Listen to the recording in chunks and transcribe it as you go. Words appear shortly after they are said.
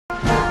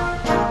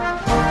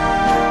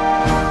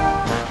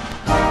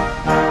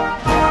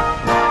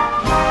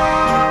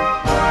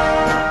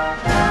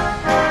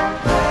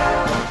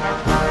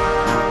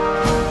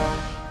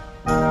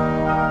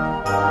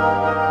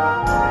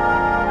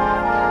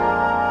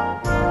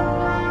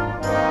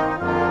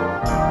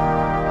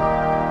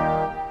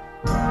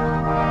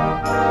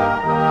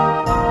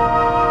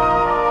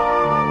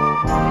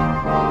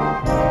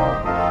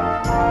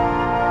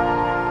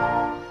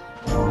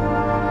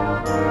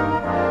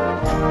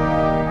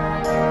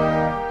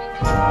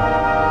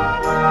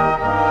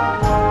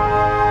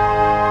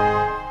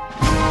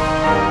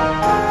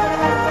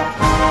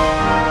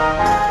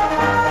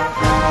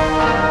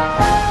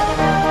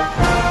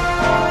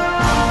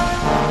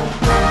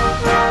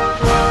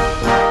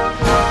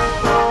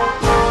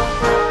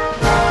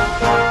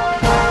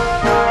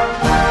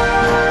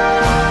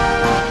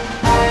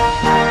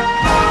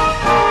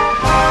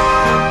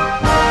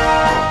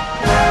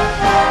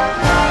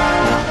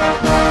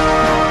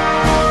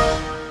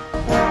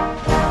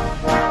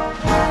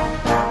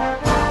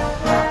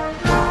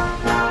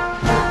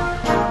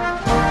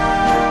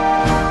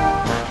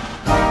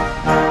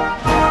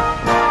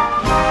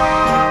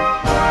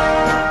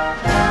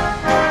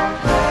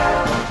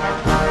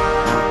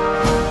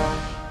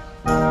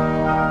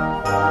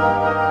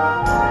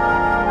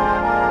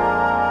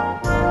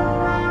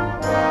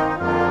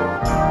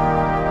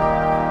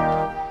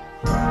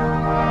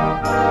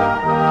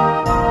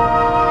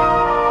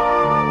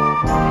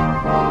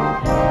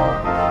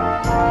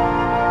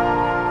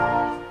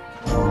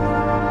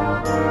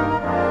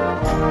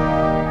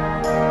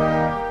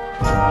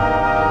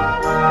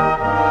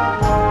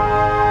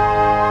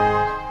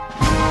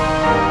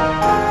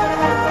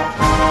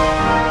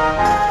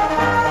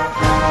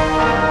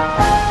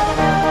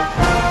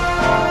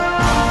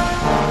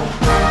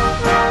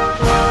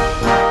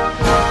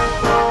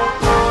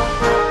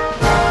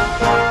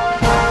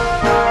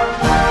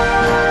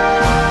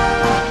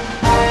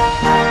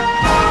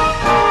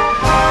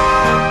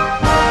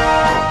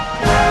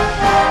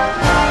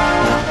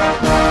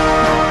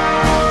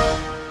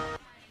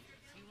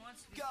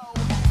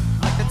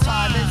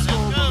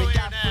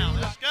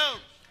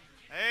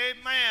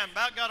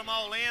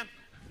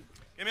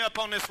Get me up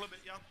on this a little bit,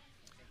 y'all.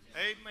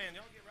 Amen.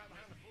 Y'all get right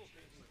behind the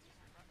pulpit.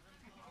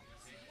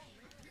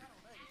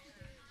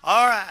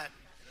 All right.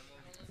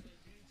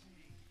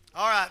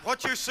 All right.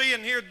 What you're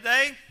seeing here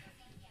today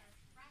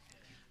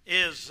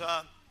is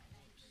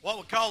what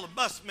we call the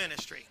bus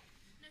ministry.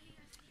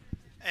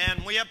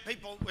 And we have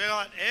people, we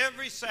got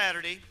every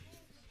Saturday,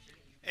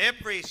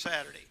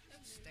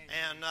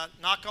 and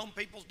knock on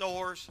people's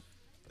doors.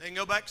 They can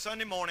go back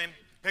Sunday morning,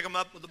 pick them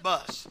up with the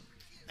bus.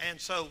 And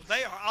so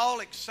they are all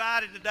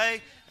excited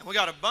today, and we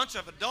got a bunch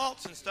of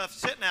adults and stuff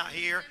sitting out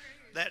here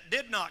that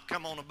did not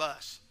come on a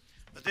bus.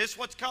 But this is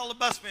what's called the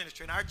bus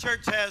ministry, and our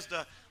church has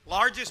the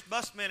largest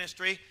bus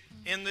ministry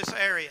in this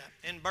area,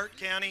 in Burt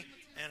County,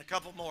 and a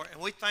couple more,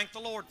 and we thank the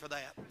Lord for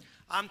that.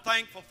 I'm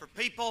thankful for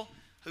people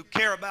who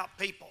care about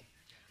people.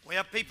 We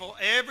have people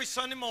every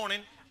Sunday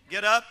morning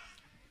get up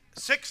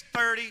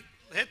 6:30,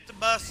 hit the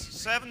bus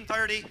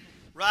 7:30,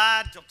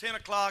 ride till 10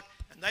 o'clock,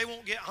 and they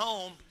won't get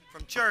home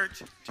from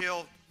church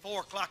till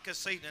 4 o'clock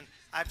this evening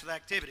after the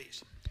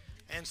activities.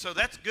 And so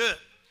that's good.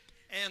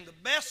 And the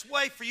best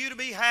way for you to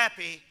be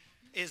happy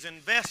is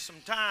invest some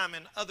time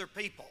in other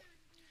people.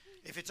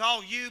 If it's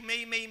all you,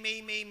 me,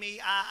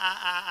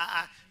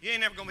 I, you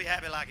ain't never going to be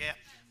happy like that.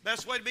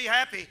 Best way to be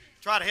happy,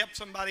 try to help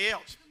somebody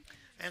else.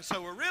 And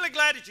so we're really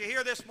glad that you're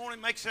here this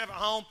morning. Make yourself at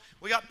home.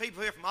 We got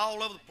people here from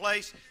all over the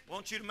place. We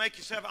want you to make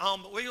yourself at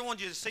home, but we want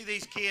you to see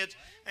these kids.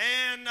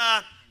 And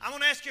I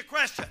want to ask you a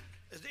question.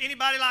 Does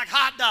anybody like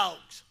hot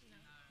dogs?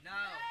 No.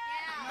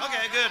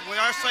 Okay, good. We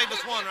already saved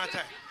us one right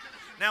there.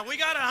 Now, we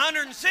got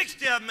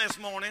 160 of them this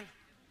morning,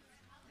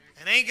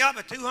 and they ain't got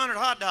but 200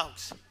 hot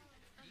dogs.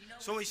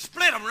 So we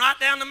split them right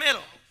down the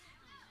middle.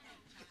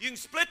 You can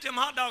split them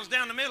hot dogs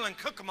down the middle and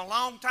cook them a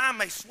long time.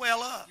 They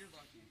swell up.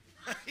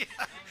 Yeah.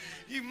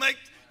 You make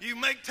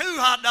 2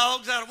 hot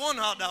dogs out of 1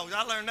 hot dog.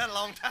 I learned that a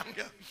long time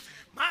ago.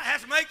 Might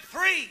have to make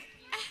 3.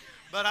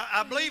 But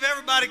I believe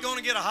everybody going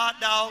to get a hot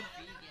dog.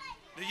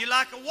 Do you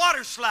like a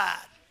water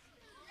slide?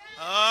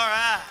 All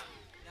right.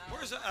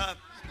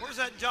 Where's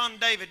that John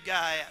David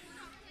guy at?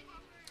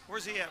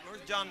 Where's he at?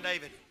 Where's John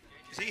David?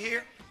 Is he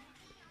here?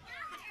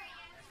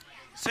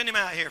 Send him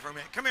out here for a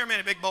minute. Come here a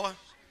minute, big boy.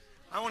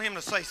 I want him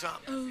to say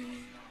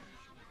something.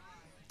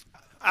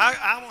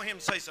 I want him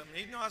to say something.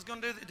 You know I was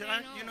going to do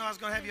that? You know I was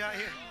going to have you out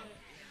here?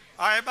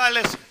 All right, everybody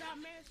listen.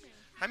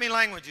 How many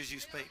languages you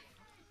speak?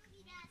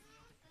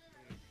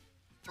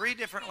 3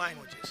 different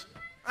languages.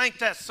 Ain't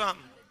that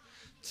something?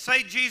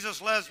 Say Jesus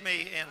loves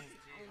me in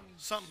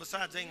something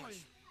besides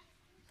English.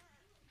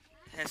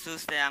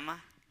 Jesús te ama.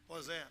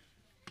 What is that?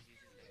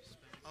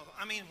 Oh,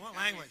 I mean, what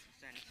language?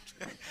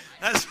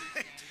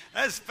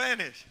 That's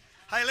Spanish.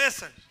 Hey,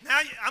 listen. Now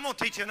I'm going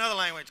to teach you another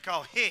language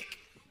called Hick.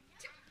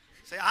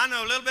 See, I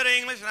know a little bit of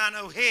English and I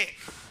know Hick.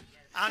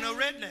 I know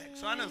redneck,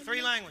 so I know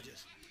 3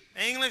 languages.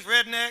 English,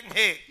 redneck, and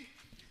Hick.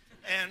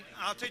 And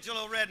I'll teach you a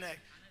little redneck.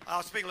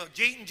 I'll speak a little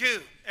Jeet and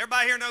Jew.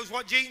 Everybody here knows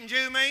what Jeet and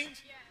Jew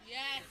means?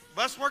 Yes.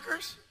 Bus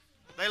workers?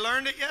 They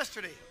learned it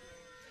yesterday.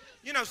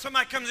 You know,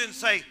 somebody comes in and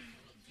say,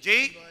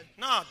 Jeet?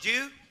 No,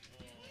 Jew.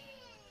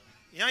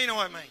 Yeah, you know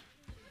what I mean.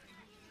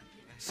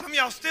 Some of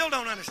y'all still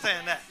don't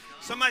understand that.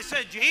 Somebody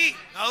said, Jeet?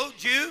 No,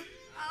 Jew.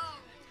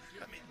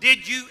 I mean,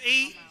 did you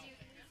eat?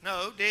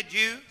 No, did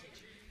you?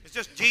 It's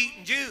just Jeet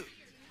and Jew.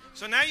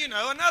 So now you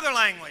know another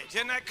language.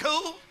 Isn't that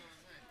cool?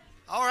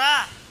 All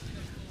right.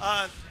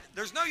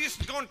 There's no use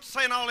going to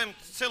saying all them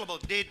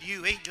syllables. Did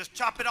you eat? Just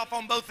chop it off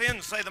on both ends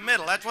and say the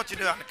middle. That's what you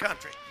do out in the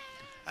country.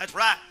 That's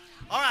right.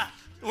 All right.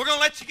 We're going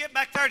to let you get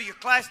back there to your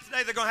class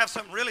today. They're going to have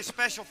something really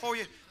special for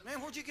you. Man,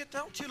 where'd you get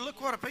that? Don't you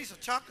look what a piece of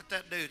chocolate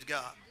that dude's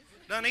got.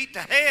 Done eat the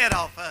head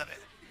off of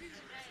it.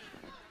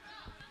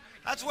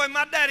 That's the way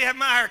my daddy had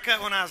my hair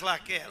cut when I was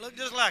like that. Look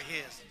just like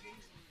his.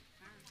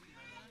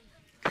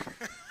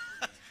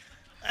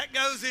 That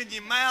goes in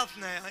your mouth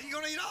now. You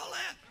going to eat all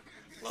that?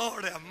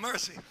 Lord have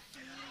mercy.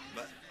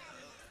 But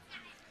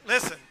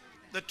listen,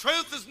 the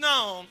truth is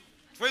known.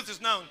 Truth is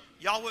known.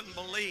 Y'all wouldn't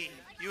believe.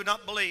 You would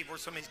not believe where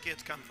some of these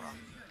kids come from.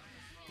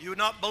 You would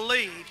not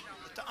believe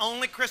that the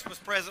only Christmas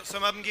present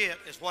some of them get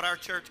is what our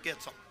church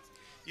gets them.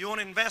 You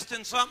want to invest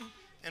in something?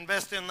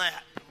 Invest in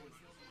that.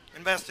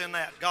 Invest in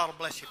that. God will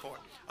bless you for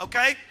it.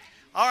 Okay?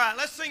 All right,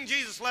 let's sing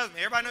Jesus Loves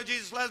Me. Everybody know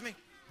Jesus Loves Me?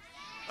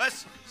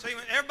 Let's see.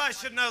 Everybody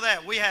should know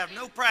that. We have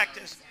no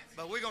practice,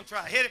 but we're going to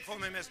try. Hit it for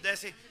me, Miss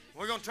Desi.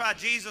 We're going to try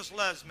Jesus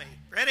Loves Me.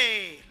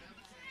 Ready?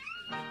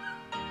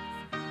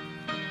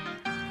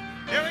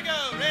 Here we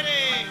go.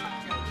 Ready?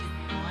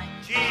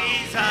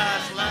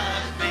 Jesus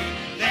loves me.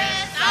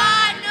 Yes,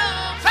 I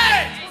know. Say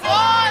it.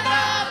 For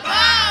the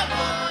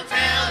Bible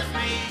tells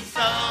me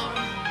so.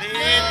 The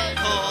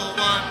little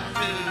one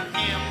to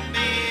him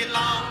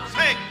belongs.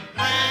 Say,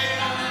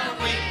 where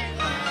we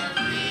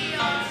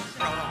are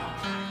strong.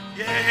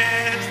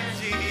 Yes,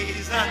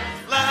 Jesus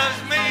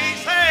loves me.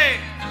 Say,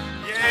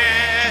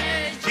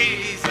 yes,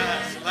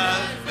 Jesus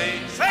loves me.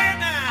 Say it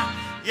now.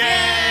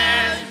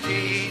 Yes,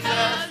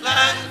 Jesus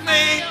loves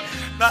me.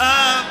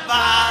 The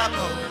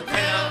Bible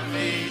tells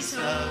me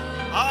so.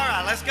 All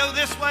right, let's go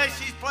this way.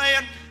 She's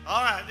playing.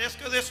 All right, let's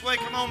go this way.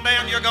 Come on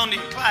down. You're going to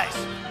your class.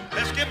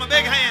 Let's give them a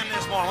big hand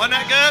this morning. Wasn't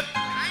that good?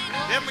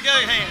 Give them a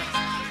good hand.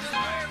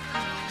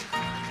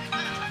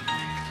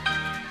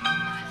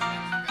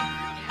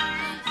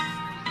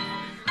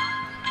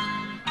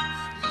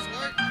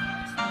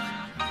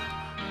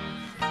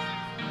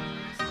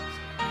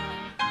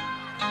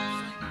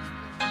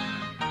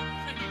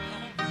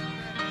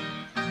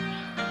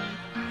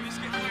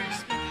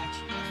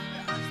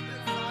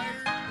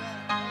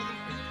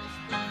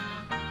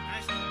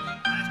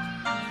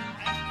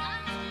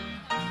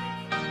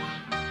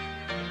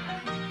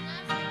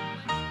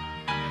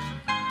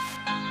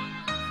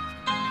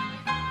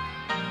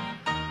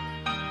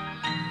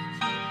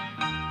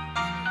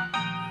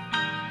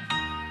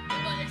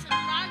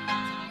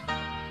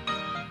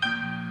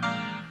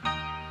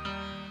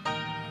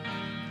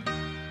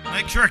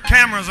 Make sure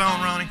camera's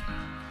on, Ronnie.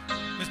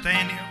 Mr.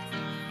 Andy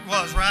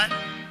was, right?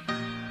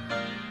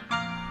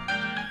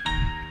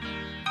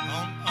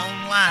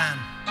 Online.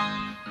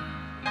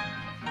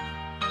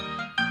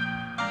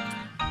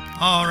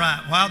 All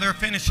right. While they're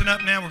finishing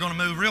up now, we're going to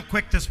move real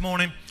quick this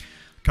morning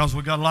because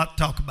we've got a lot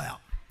to talk about.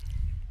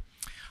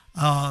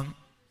 I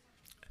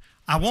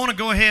want to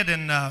go ahead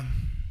and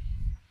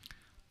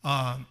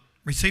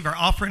receive our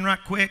offering right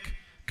quick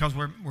because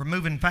we're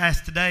moving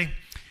fast today.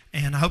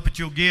 And I hope that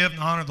you'll give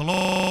and honor the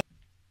Lord.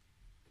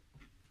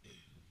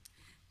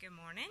 Good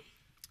morning.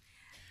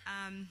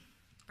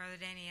 Brother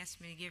Danny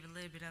asked me to give a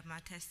little bit of my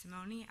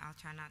testimony. I'll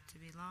try not to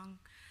be long.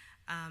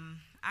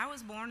 I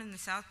was born in the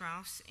South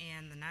Bronx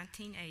in the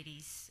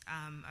 1980s,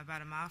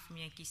 about a mile from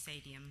Yankee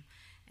Stadium.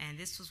 And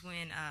this was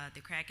when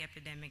the crack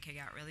epidemic had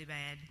got really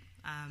bad.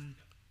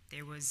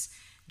 There was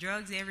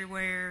drugs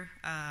everywhere,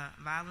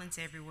 violence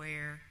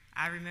everywhere.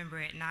 I remember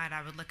at night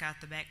I would look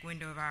out the back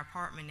window of our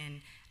apartment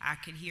and I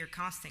could hear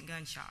constant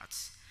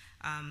gunshots.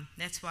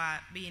 That's why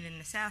being in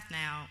the South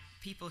now,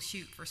 people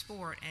shoot for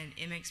sport and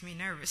it makes me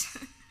nervous.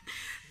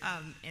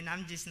 And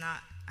I'm just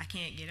not, I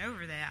can't get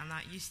over that. I'm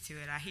not used to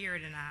it. I hear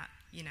it and I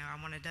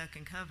want to duck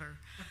and cover.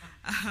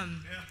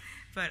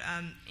 But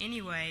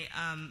anyway,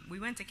 we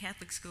went to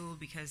Catholic school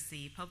because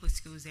the public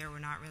schools there were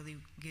not really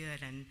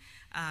good. And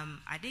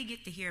I did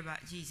get to hear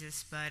about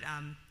Jesus, but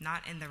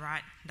not in the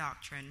right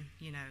doctrine,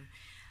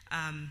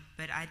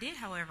 but I did,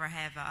 however,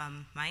 have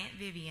my Aunt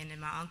Vivian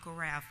and my Uncle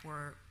Ralph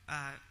were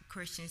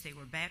Christians. They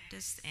were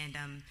Baptists, and,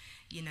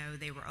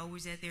 they were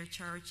always at their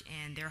church,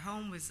 and their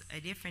home was a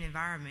different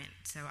environment.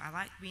 So I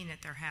liked being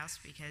at their house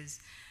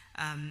because,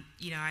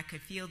 I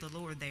could feel the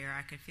Lord there.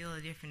 I could feel a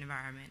different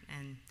environment,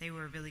 and they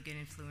were a really good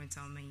influence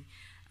on me.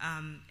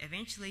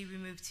 Eventually, we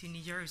moved to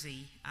New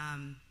Jersey,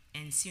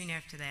 and soon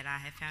after that, I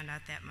had found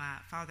out that my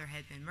father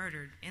had been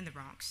murdered in the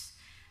Bronx.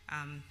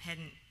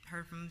 Hadn't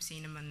heard from him,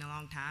 seen him in a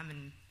long time,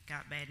 and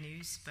got bad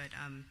news, but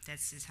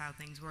that's just how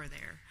things were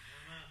there.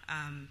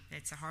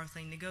 It's a hard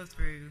thing to go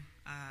through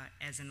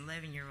as an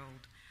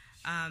 11-year-old.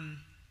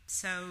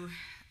 So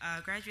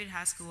graduated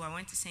high school. I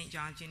went to St.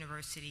 John's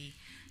University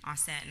on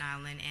Staten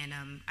Island, and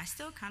I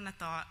still kind of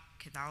thought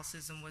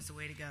Catholicism was the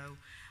way to go.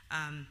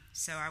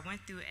 So I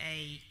went through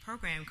a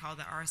program called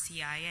the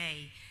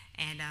RCIA,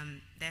 and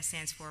that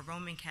stands for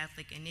Roman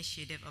Catholic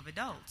Initiative of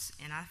Adults,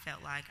 and I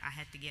felt like I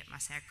had to get my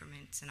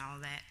sacraments and all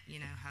that,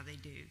 how they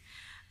do.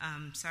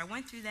 So I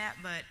went through that,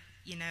 but,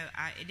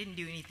 it didn't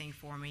do anything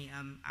for me.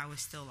 I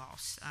was still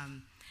lost.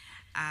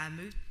 I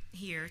moved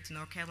here to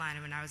North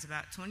Carolina when I was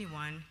about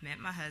 21, met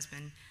my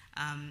husband,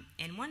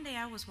 and one day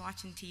I was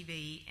watching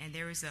TV, and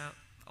there was a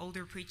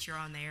older preacher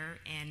on there,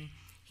 and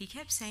he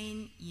kept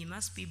saying, "You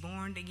must be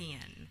born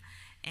again."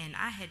 And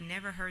I had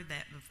never heard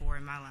that before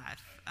in my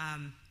life.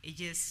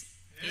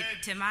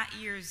 To my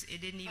ears,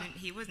 it didn't even,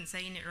 he wasn't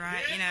saying it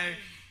right,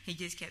 he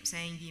just kept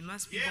saying, "You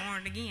must be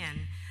born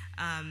again."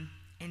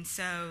 And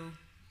so,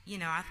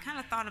 I've kind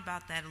of thought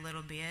about that a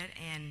little bit,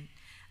 and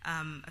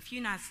a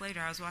few nights later,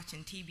 I was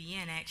watching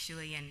TBN,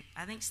 actually, and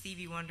I think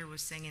Stevie Wonder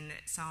was singing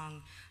that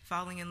song,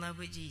 "Falling in Love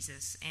with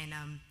Jesus," and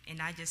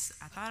I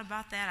thought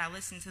about that. I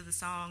listened to the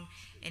song,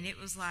 and it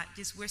was like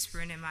just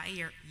whispering in my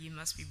ear, "You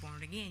must be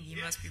born again,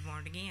 you must be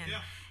born again."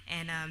 Yeah.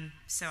 And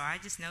so I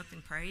just knelt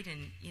and prayed,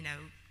 and,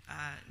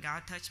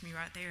 God touched me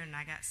right there, and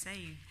I got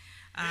saved.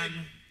 I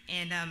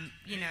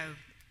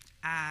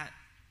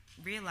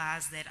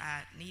realized that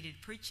I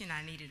needed preaching,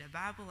 I needed a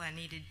Bible,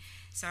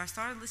 so I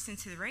started listening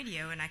to the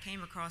radio, and I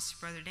came across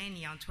Brother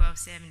Danny on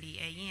 1270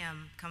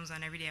 AM, comes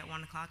on every day at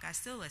 1 o'clock. I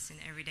still listen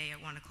every day at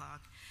 1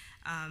 o'clock.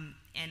 And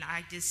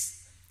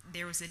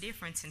there was a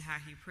difference in how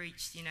he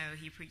preached.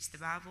 He preached the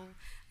Bible.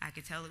 I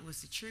could tell it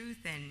was the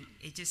truth, and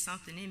it just,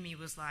 something in me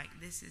was like,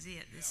 this is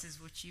it. This is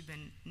what you've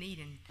been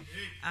needing.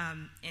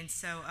 And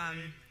so,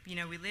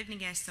 we lived in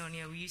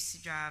Gastonia. We used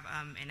to drive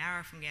an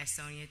hour from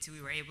Gastonia till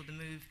we were able to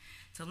move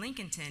to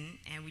Lincolnton,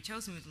 and we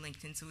chose to move to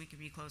Lincolnton so we could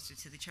be closer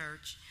to the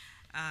church.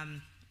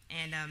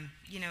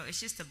 It's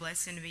just a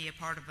blessing to be a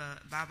part of a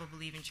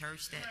Bible-believing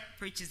church that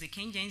preaches the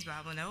King James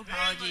Bible. No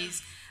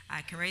apologies.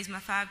 I can raise my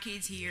 5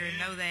 kids here and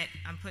know that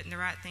I'm putting the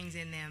right things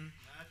in them.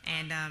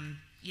 And,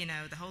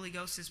 the Holy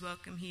Ghost is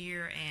welcome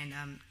here,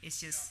 and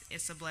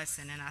it's a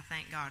blessing, and I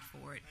thank God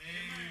for it.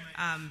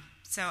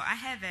 So I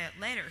have a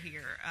letter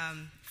here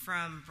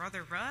from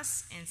Brother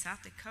Russ in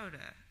South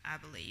Dakota, I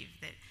believe,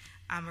 that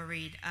I'm going to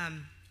read.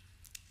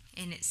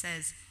 And it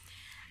says,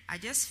 I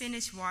just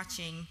finished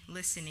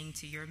listening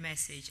to your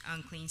message,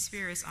 Unclean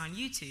Spirits, on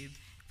YouTube.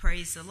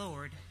 Praise the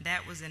Lord.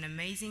 That was an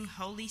amazing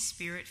Holy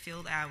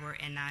Spirit-filled hour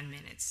and 9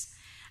 minutes.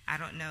 I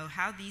don't know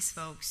how these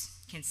folks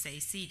can stay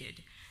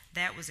seated.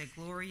 That was a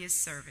glorious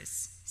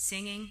service,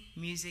 singing,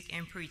 music,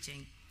 and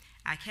preaching.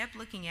 I kept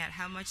looking at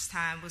how much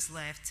time was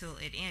left till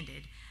it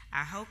ended.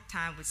 I hoped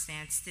time would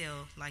stand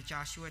still like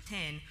Joshua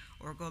 10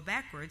 or go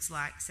backwards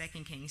like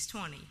 2 Kings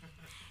 20.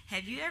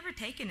 Have you ever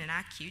taken an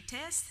IQ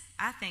test?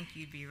 I think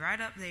you'd be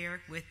right up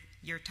there with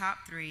your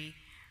top 3,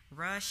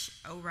 Rush,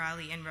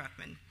 O'Reilly, and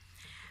Ruckman.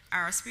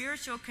 Our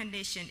spiritual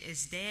condition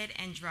is dead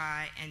and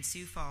dry in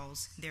Sioux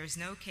Falls. There's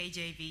no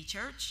KJV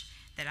church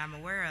that I'm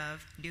aware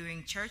of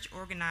doing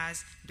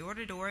church-organized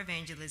door-to-door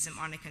evangelism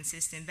on a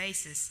consistent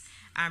basis.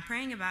 I'm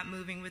praying about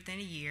moving within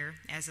a year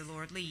as the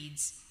Lord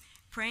leads.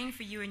 Praying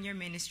for you and your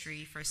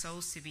ministry for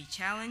souls to be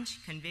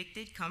challenged,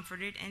 convicted,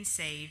 comforted, and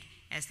saved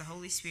as the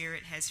Holy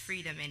Spirit has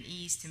freedom and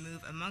ease to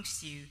move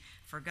amongst you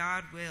for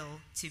God's will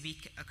to be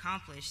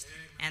accomplished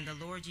and the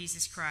Lord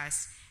Jesus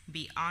Christ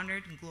be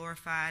honored,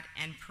 glorified,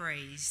 and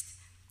praised.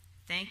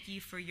 Thank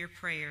you for your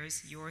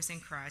prayers. Yours in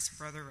Christ,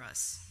 Brother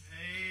Russ.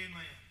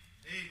 Amen.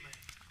 Amen.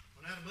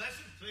 Want to have a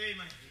blessing? Say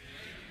amen.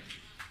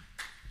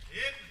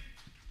 Amen.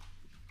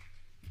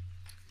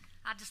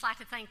 I'd just like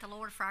to thank the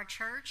Lord for our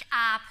church.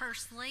 I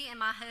personally and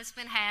my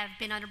husband have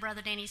been under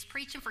Brother Danny's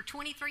preaching for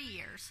 23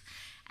 years.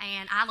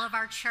 And I love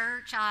our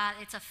church.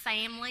 It's a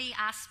family.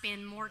 I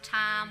spend more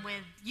time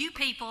with you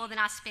people than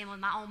I spend with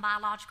my own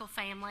biological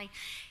family.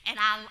 And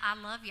I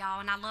love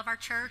y'all, and I love our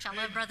church. I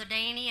love Brother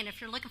Danny. And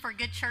if you're looking for a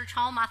good church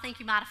home, I think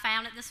you might have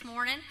found it this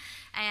morning.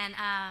 And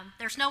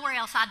there's nowhere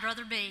else I'd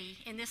rather be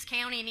in this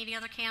county and any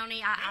other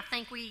county. I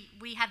think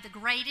we have the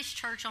greatest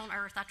church on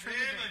earth. I truly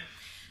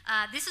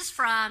do. This is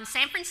from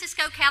San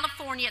Francisco,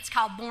 California. It's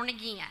called Born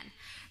Again.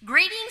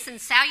 Greetings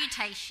and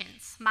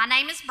salutations. My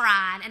name is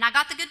Bryan, and I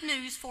got the good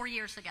news 4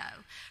 years ago.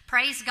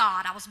 Praise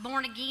God, I was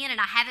born again,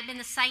 and I haven't been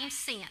the same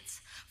since.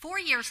 4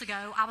 years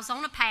ago, I was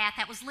on a path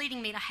that was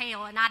leading me to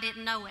hell, and I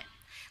didn't know it.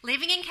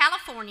 Living in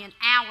California, an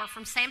hour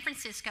from San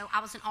Francisco,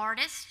 I was an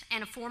artist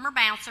and a former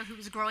bouncer who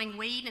was growing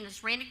weed in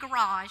his rented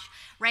garage,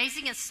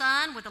 raising a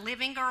son with a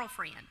living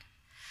girlfriend.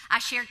 I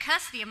shared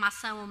custody of my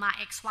son with my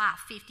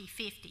ex-wife,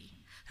 50-50,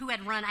 who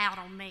had run out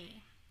on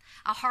me.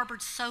 I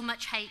harbored so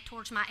much hate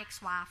towards my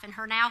ex-wife and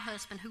her now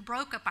husband, who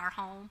broke up our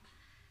home,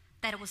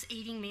 that it was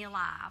eating me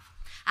alive.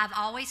 I've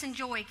always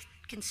enjoyed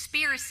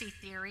conspiracy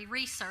theory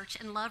research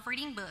and love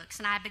reading books,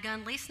 and I have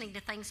begun listening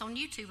to things on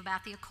YouTube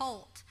about the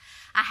occult.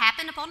 I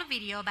happened upon a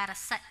video about a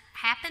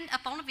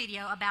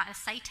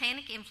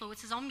satanic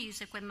influences on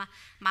music when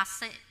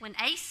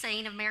a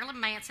scene of Marilyn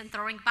Manson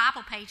throwing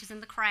Bible pages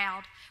in the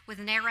crowd with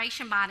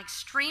narration by an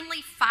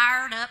extremely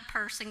fired up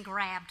person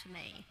grabbed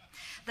me.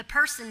 The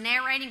person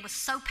narrating was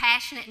so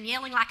passionate and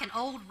yelling like an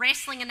old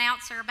wrestling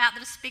announcer about the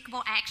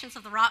despicable actions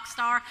of the rock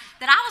star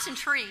that I was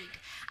intrigued.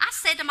 I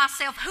said to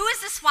myself, who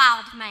is this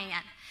wild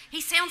man? He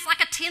sounds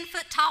like a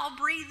 10-foot-tall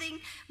breathing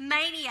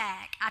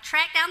maniac. I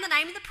tracked down the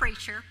name of the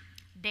preacher,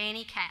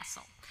 Danny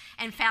Castle,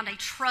 and found a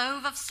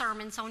trove of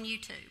sermons on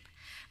YouTube.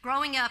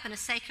 Growing up in a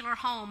secular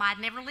home, I had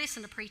never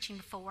listened to preaching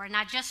before, and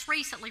I just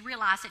recently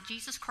realized that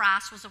Jesus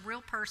Christ was a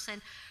real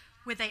person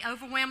with an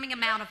overwhelming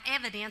amount of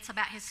evidence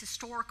about his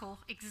historical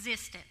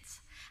existence.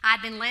 I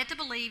had been led to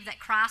believe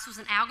that Christ was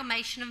an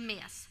amalgamation of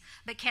myths,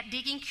 but kept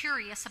digging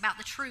curious about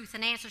the truth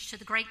and answers to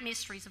the great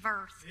mysteries of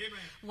earth. Amen.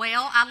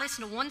 Well, I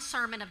listened to one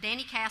sermon of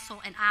Danny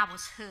Castle, and I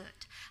was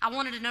hooked. I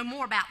wanted to know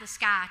more about this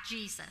guy,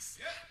 Jesus.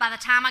 Yep. By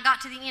the time I got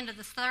to the end of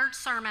the third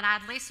sermon I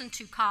had listened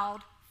to,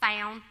 called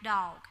Found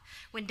Dog,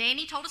 when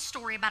Danny told a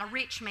story about a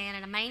rich man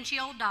and a mangy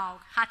old dog,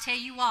 I tell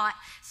you what,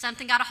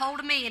 something got a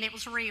hold of me, and it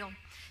was real.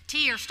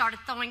 Tears started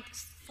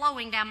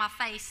flowing down my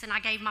face, and I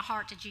gave my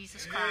heart to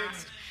Jesus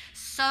Christ.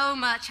 So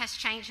much has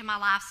changed in my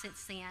life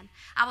since then.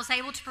 I was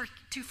able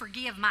to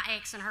forgive my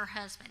ex and her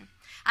husband.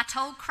 I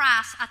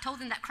told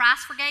them that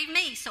Christ forgave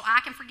me, so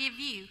I can forgive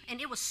you, and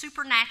it was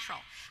supernatural.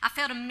 I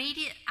felt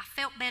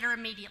better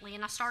immediately,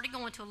 and I started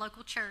going to a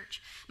local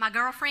church. My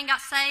girlfriend got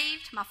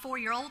saved, my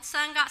 4-year-old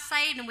son got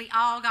saved, and we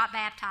all got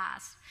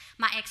baptized.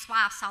 My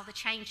ex-wife saw the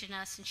change in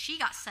us, and she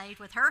got saved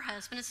with her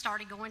husband and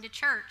started going to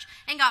church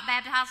and got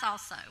baptized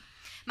also.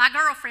 My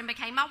girlfriend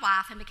became my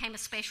wife and became a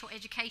special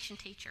education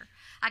teacher.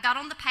 I got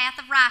on the path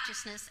of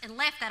righteousness and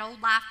left that old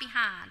life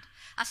behind.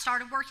 I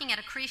started working at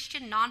a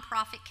Christian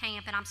nonprofit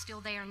camp, and I'm still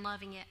there and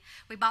loving it.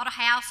 We bought a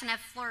house and have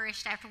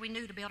flourished after we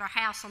knew to build our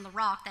house on the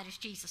rock that is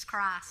Jesus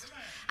Christ.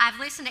 I've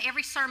listened to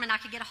every sermon I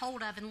could get a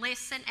hold of and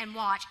listen and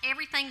watch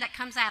everything that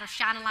comes out of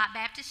Shining Light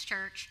Baptist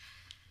Church.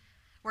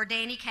 where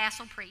Danny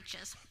Castle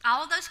preaches.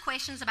 All of those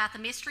questions about the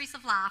mysteries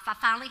of life, I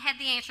finally had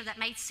the answer that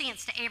made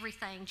sense to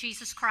everything,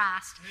 Jesus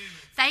Christ. Amen.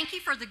 Thank you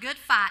for the good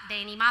fight,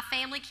 Danny. My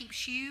family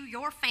keeps you,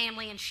 your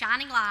family, and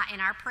shining light in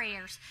our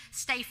prayers.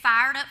 Stay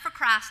fired up for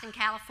Christ in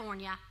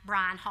California.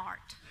 Bryan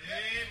Hart.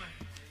 Amen.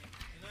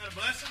 Isn't that a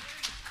blessing?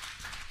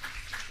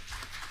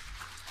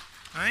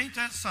 Ain't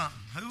that something?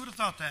 Who would have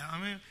thought that?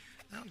 I mean,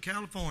 out in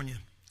California.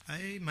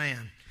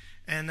 Amen.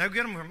 And they'll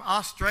get them from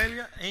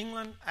Australia,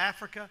 England,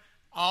 Africa,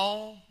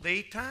 all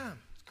the time.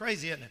 It's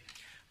crazy, isn't it?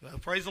 Well,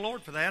 praise the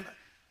Lord for that.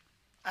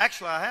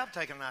 Actually, I have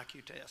taken an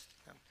IQ test.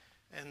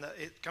 And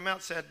it come out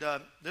and said,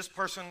 this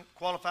person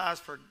qualifies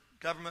for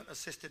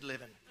government-assisted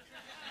living.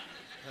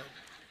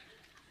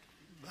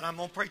 But I'm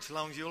going to preach as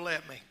long as you'll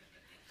let me.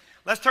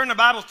 Let's turn the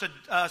Bibles to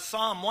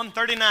Psalm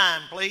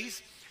 139,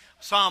 please.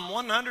 Psalm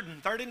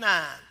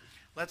 139.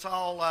 Let's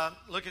all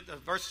look at the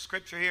verse of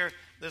Scripture here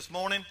this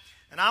morning.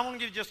 And I want to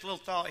give you just a little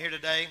thought here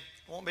today.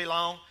 It won't be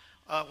long.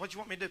 What you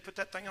want me to do? Put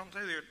that thing on too?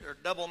 They're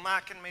double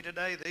micing me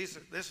today.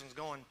 This one's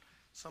going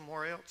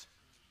somewhere else.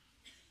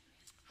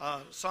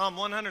 Psalm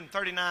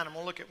 139. I'm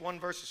going to look at one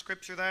verse of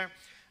Scripture there.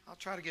 I'll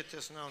try to get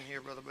this on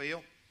here, Brother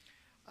Bill.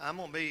 I'm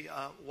going to be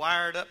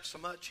wired up so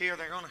much here,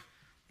 they're going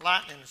to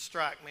lightning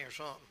strike me or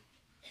something.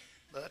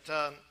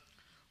 But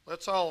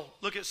let's all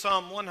look at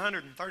Psalm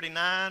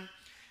 139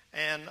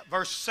 and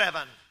verse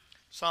 7.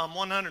 Psalm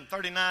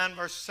 139,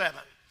 verse 7.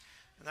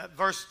 And that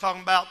verse is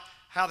talking about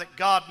how that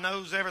God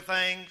knows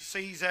everything,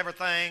 sees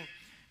everything.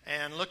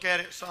 And look at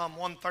it, Psalm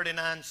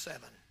 139,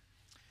 7.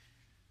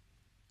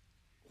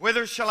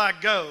 Whither shall I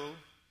go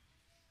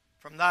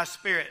from thy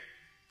spirit?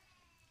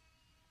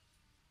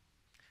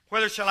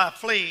 Whither shall I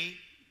flee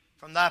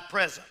from thy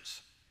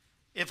presence?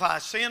 If I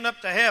ascend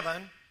up to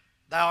heaven,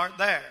 thou art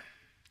there.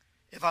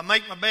 If I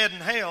make my bed in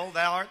hell,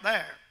 thou art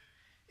there.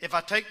 If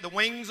I take the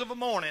wings of the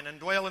morning and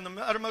dwell in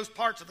the uttermost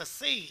parts of the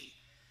sea,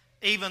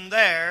 even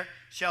there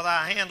shall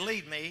thy hand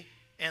lead me,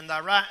 and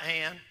thy right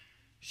hand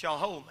shall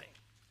hold me.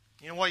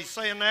 You know what he's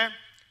saying there?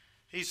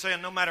 He's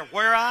saying no matter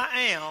where I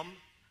am,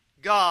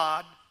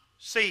 God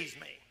sees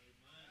me.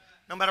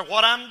 No matter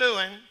what I'm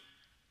doing,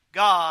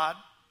 God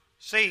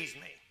sees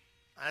me.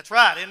 That's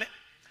right, isn't it?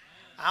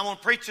 I want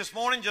to preach this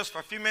morning just for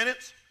a few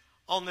minutes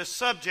on this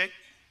subject.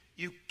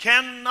 You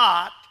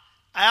cannot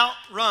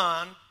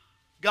outrun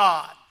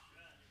God.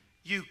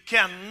 You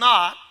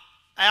cannot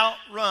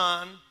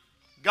outrun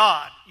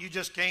God. You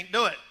just can't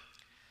do it.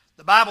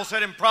 The Bible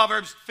said in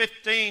Proverbs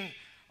 15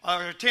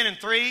 and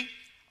 3,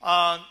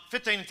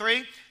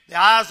 the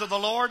eyes of the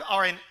Lord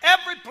are in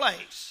every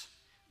place,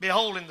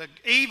 beholding the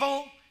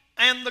evil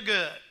and the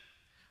good.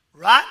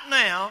 Right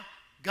now,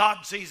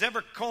 God sees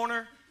every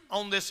corner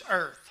on this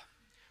earth.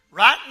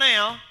 Right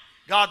now,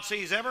 God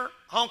sees every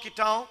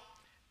honky-tonk,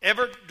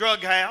 every drug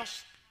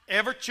house,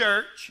 every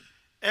church,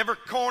 every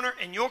corner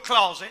in your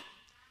closet.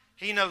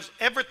 He knows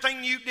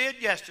everything you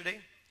did yesterday.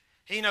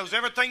 He knows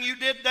everything you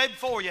did the day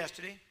before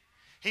yesterday.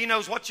 He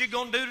knows what you're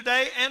going to do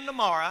today and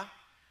tomorrow.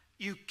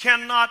 You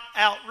cannot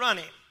outrun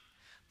him.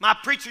 My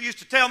preacher used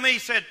to tell me, he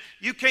said,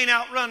 you can't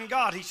outrun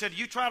God. He said,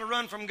 you try to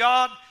run from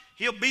God,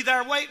 he'll be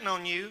there waiting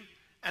on you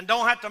and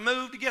don't have to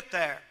move to get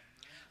there.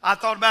 I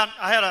thought about,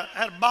 I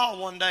had a ball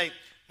one day,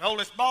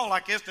 hold this ball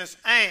like this, this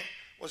ant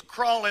was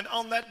crawling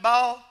on that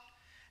ball,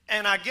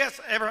 and I guess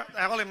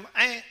all them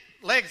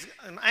legs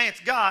and ants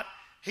got,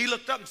 he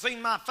looked up and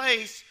seen my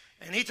face,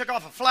 and he took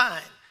off a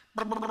flying,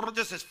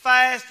 just as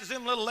fast as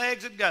them little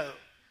legs would go,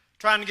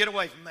 trying to get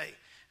away from me.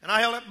 And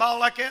I held that ball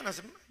like that, and I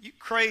said, you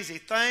crazy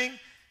thing,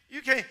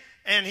 you can't.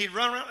 And he'd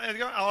run around,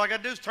 and all I got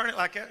to do is turn it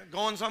like that,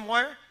 going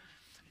somewhere,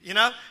 you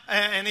know,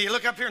 and he'd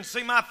look up here and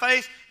see my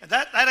face, and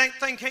that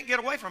thing can't get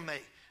away from me.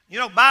 You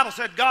know, the Bible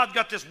said God's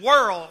got this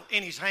world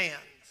in his hands.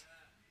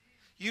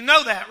 You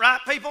know that, right,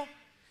 people?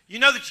 You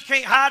know that you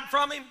can't hide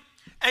from him,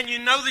 and you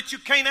know that you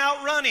can't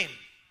outrun him.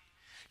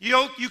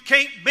 You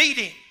can't beat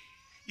him.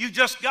 You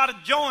just got to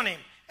join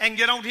him and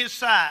get on his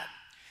side.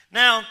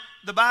 Now,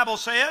 the Bible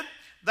said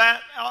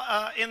that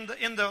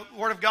in the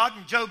Word of God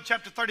in Job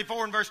chapter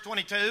 34 and verse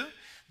 22,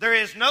 there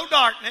is no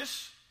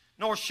darkness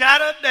nor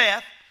shadow of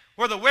death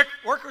where the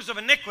workers of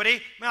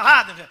iniquity may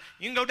hide themselves.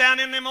 You can go down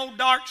in them old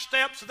dark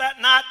steps of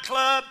that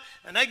nightclub,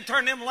 and they can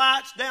turn them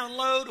lights down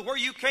low to where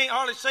you can't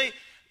hardly see.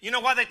 You know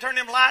why they turn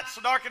them lights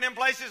so dark in them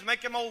places?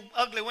 Make them old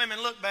ugly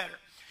women look better.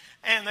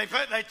 And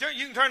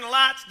you can turn the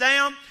lights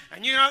down,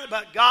 and you know,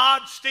 but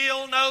God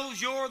still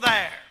knows you're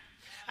there.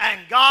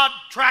 And God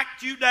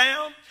tracked you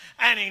down,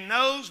 and he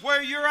knows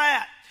where you're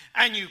at,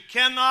 and you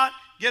cannot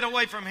get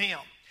away from him.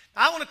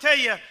 Now, I want to tell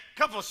you a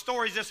couple of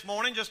stories this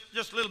morning, just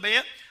a little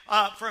bit,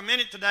 for a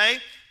minute today,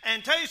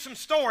 and tell you some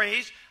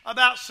stories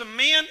about some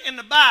men in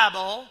the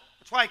Bible.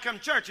 That's why you come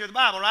to church, hear the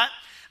Bible, right?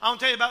 I want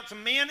to tell you about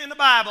some men in the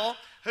Bible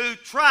who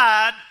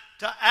tried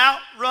to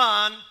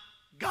outrun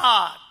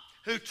God.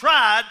 There's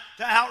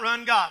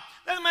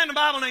a man in the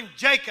Bible named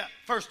Jacob,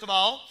 first of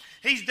all.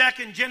 He's back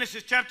in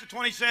Genesis chapter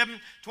 27,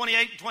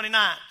 28, and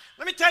 29.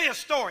 Let me tell you a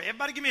story.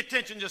 Everybody give me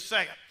attention just a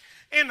second.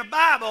 In the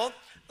Bible,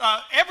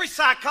 every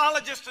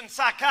psychologist and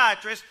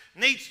psychiatrist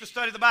needs to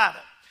study the Bible.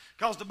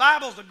 because the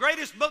Bible is the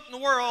greatest book in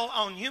the world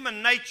on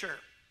human nature.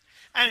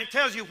 And it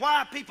tells you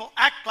why people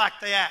act like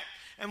they act,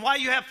 and why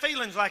you have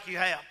feelings like you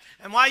have,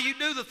 and why you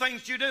do the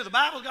things you do. The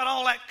Bible's got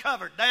all that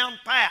covered, down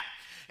pat.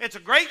 It's a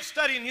great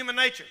study in human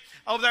nature.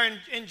 Over there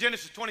in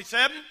Genesis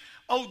 27,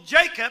 old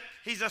Jacob,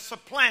 he's a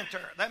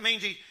supplanter. That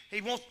means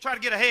he wants to try to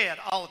get ahead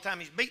all the time.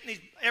 He's beating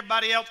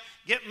everybody else,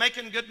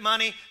 making good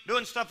money,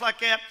 doing stuff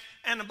like that.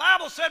 And the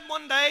Bible said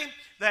one day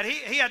that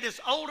he had this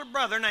older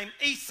brother named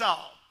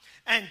Esau.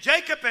 And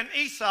Jacob and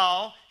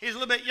Esau, he's a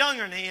little bit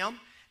younger than him,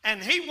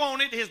 and he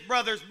wanted his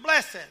brother's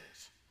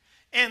blessings.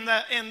 In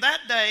that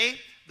day,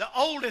 the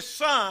oldest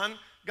son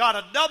got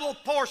a double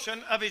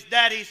portion of his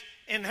daddy's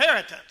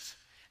inheritance,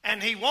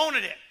 and he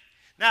wanted it.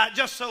 Now, it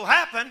just so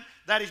happened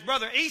that his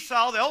brother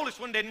Esau, the oldest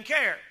one, didn't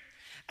care.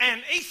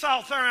 And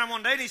Esau turned around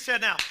one day and he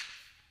said, now,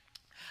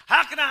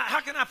 how can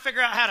I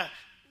figure out how to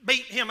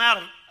beat him out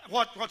of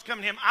what's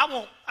coming to him? I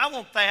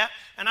want that,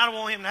 and I don't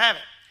want him to have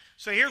it.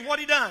 So here's what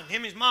he done.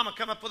 Him and his mama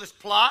come up with this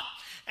plot,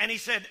 and he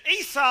said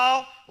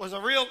Esau was a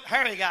real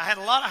hairy guy, had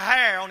a lot of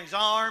hair on his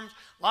arms,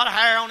 a lot of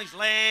hair on his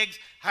legs,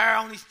 hair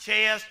on his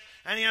chest,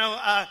 and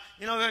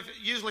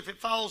usually if it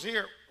falls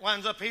here, it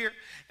winds up here,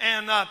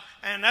 and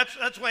that's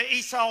the way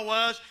Esau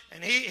was,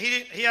 and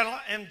he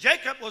had and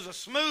Jacob was a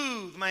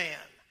smooth man.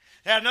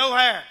 He had no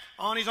hair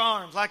on his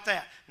arms like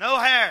that, no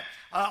hair,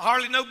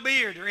 hardly no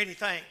beard or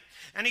anything.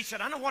 And he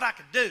said, I know what I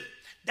could do.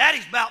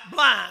 Daddy's about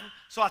blind,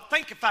 so I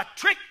think if I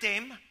tricked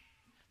him,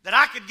 that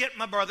I could get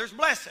my brother's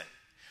blessing.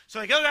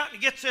 So he goes out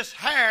and gets this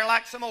hair,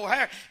 like some old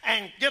hair,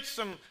 and gets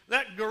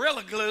that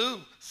Gorilla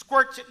Glue,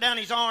 squirts it down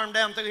his arm,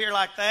 down through here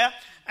like that,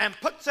 and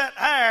puts that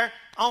hair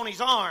on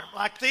his arm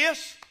like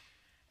this.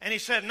 And he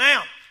said,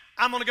 now,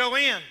 I'm going to go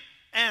in.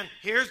 And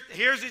here's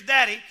his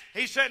daddy.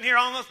 He's sitting here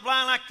almost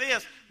blind like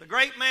this. The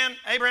great man,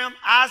 Abraham,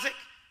 Isaac,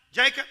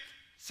 Jacob,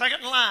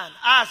 second in line,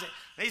 Isaac.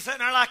 He's sitting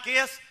there like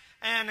this.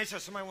 And he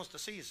says, somebody wants to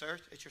see you, sir.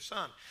 It's your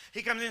son.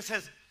 He comes in and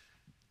says,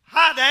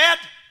 hi, Dad.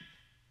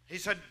 He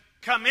said,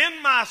 come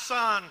in, my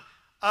son,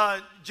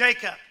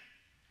 Jacob.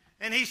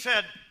 And he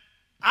said,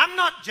 I'm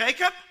not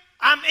Jacob.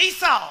 I'm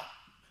Esau.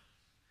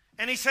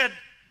 And he said,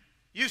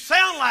 you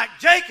sound like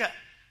Jacob.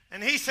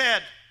 And he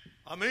said,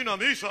 I'm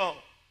Esau.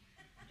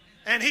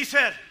 And he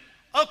said,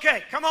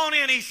 okay, come on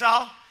in,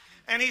 Esau.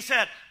 And he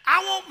said,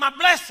 I want my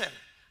blessing.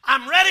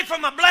 I'm ready for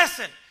my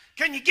blessing.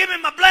 Can you give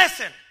me my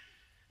blessing?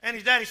 And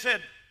his daddy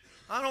said,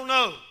 I don't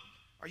know.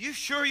 Are you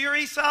sure you're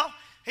Esau?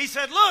 He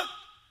said,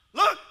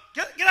 look,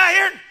 get out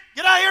here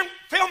and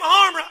feel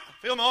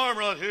my arm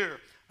right here.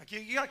 Like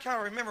you got to kind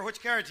of remember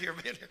which character you're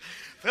in here.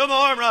 Feel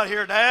my arm right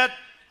here, Dad.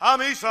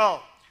 I'm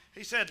Esau.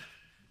 He said,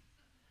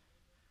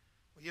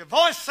 well, your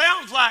voice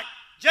sounds like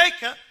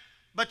Jacob,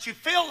 but you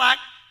feel like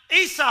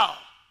Esau.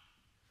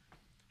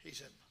 He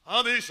said,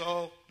 I'm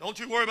Esau. Don't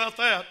you worry about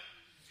that.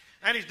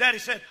 And his daddy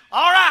said,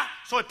 all right.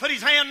 So he put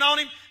his hand on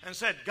him and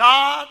said,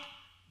 God,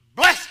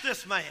 bless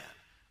this man.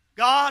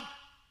 God,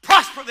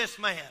 prosper this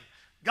man.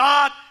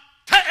 God,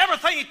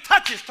 everything he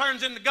touches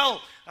turns into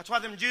gold. That's why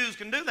them Jews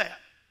can do that.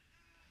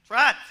 That's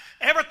right.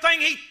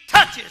 Everything he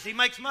touches, he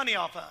makes money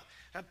off of.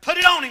 And put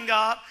it on him,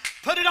 God.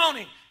 Put it on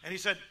him. And he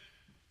said,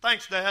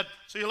 thanks, Dad.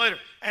 See you later.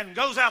 And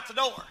goes out the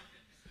door.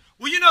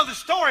 Well, you know the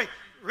story.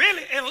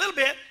 Really, in a little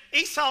bit,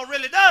 Esau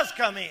really does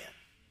come in.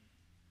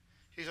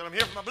 He said, I'm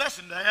here for my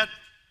blessing, Dad.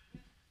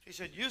 He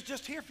said, you was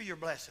just here for your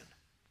blessing.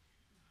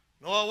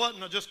 No, I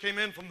wasn't. I just came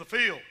in from the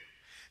field.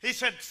 He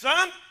said,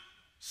 son,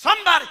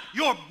 somebody,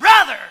 your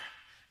brother.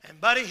 And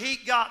buddy, he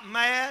got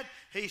mad.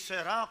 He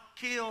said, I'll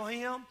kill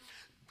him.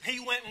 He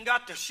went and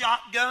got the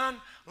shotgun,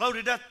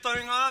 loaded that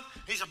thing up.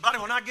 He said, buddy,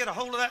 when I get a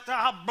hold of that thing,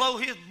 I'll blow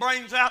his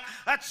brains out.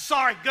 That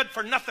sorry,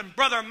 good-for-nothing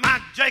brother of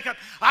mine, Jacob,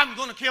 I'm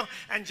going to kill him.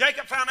 And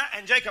Jacob found out,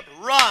 and Jacob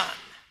run.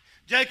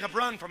 Jacob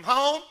run from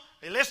home.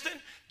 Are you listening?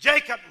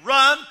 Jacob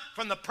run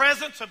from the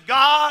presence of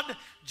God.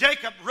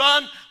 Jacob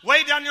run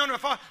way down yonder.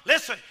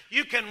 Listen,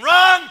 you can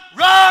run.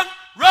 Let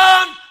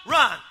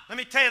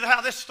me tell you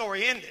how this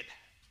story ended.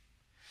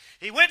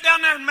 He went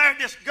down there and married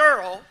this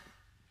girl.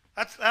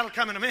 That'll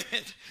come in a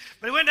minute.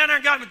 But he went down there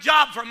and got him a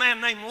job for a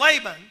man named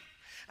Laban.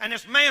 And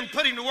this man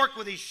put him to work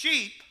with his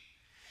sheep.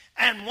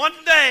 And one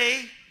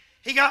day,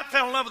 he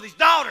fell in love with his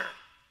daughter.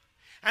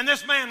 And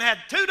this man had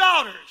two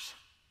daughters,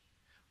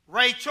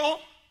 Rachel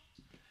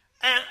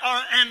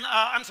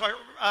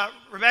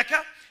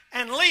Rebecca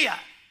and Leah.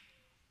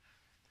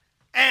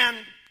 And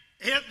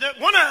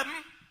one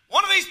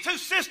of these two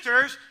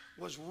sisters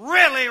was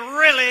really,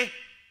 really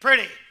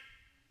pretty,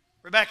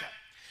 Rebecca.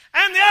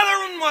 And the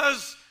other one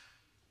was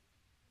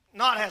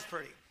not as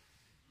pretty.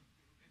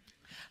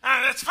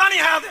 Now, it's funny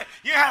how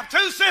you have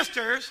two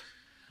sisters.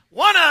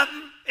 One of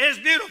them is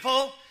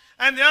beautiful,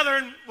 and the other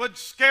one would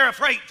scare a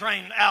freight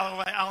train out of the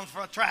way on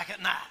for a track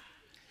at night.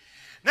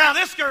 Now,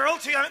 this girl,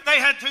 they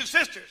had two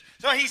sisters.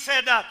 So he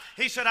said, I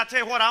tell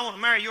you what, I want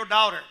to marry your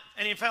daughter.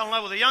 And he fell in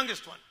love with the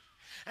youngest one.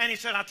 And he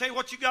said, I tell you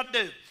what you got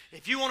to do.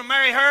 If you want to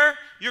marry her,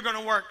 you're going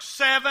to work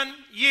 7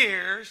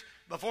 years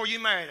before you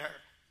marry her.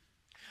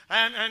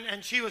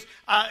 and she was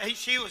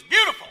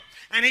beautiful.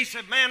 And he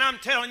said, man, I'm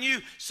telling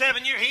you,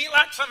 7 years. He ain't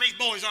like some of these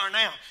boys are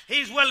now.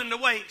 He's willing to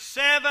wait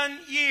 7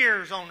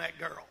 years on that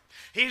girl.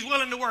 He's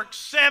willing to work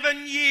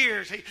 7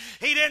 years.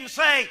 He didn't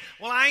say,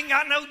 well, I ain't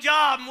got no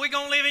job and we're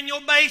going to live in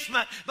your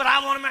basement, but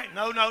I want to marry.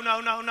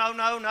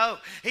 No.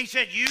 He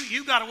said,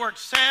 you got to work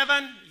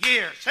 7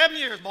 years. 7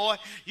 years, boy.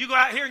 You go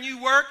out here and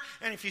you work,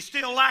 and if you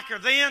still like her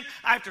then,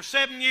 after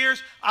 7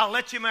 years, I'll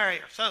let you marry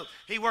her. So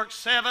he worked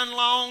 7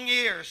 long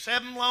years,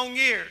 7 long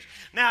years.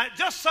 Now, it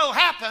just so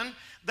happened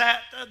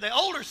that the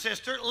older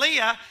sister,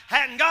 Leah,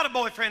 hadn't got a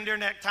boyfriend during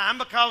that time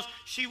because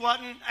she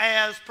wasn't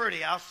as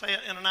pretty. I'll say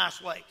it in a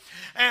nice way.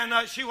 And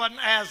she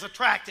wasn't as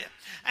attractive.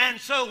 And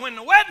so when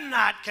the wedding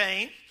night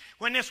came,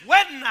 they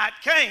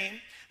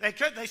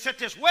set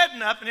this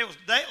wedding up, and it was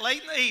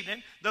late in the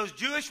evening, those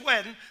Jewish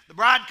wedding. The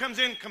bride comes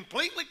in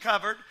completely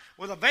covered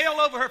with a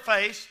veil over her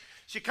face.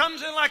 She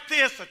comes in like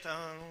this.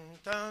 Dun,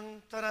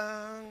 dun,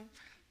 dun,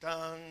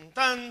 dun,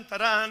 dun, dun,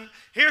 dun.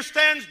 Here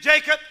stands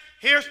Jacob.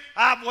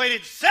 I've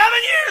waited 7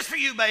 years for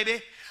you,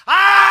 baby.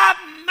 I've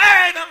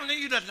married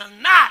you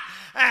tonight.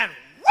 And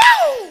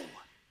woo!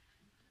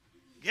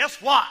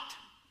 Guess what?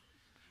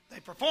 They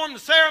performed the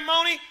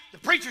ceremony. The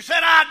preacher said,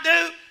 I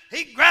do.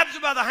 He grabs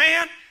her by the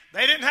hand.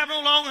 They didn't have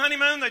no long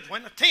honeymoon. They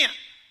went in a tent.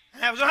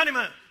 And that was a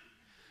honeymoon.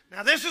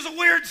 Now, this is a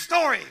weird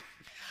story.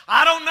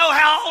 I don't know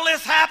how all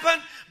this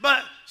happened,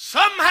 but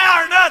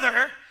somehow or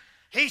another,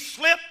 he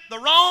slipped the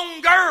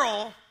wrong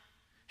girl.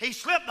 He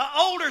slipped the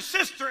older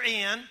sister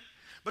in,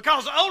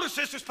 because the older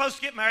sister's supposed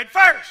to get married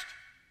first.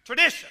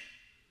 Tradition.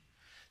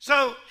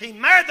 So he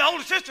married the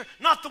older sister,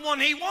 not the one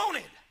he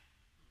wanted.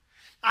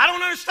 I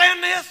don't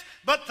understand this,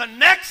 but the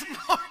next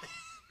morning,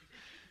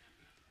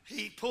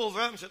 he pulls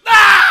her up and says,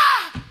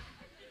 ah!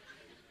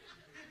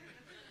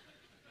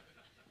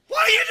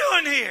 What are you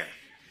doing here?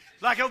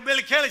 Like old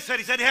Billy Kelly said,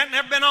 he hadn't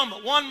never been on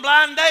but one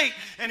blind date,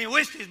 and he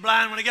wished he was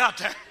blind when he got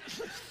there.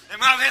 It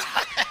might have been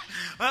like that.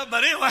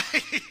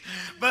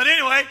 But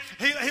anyway,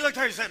 he looked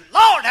at her and said,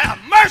 Lord, have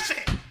mercy.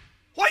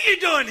 What are you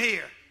doing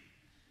here?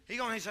 He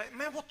said,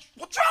 man, what's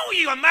wrong with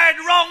you? I married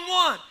the wrong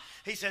one.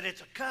 He said,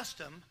 it's a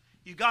custom.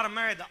 You got to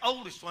marry the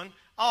oldest one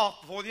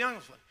off before the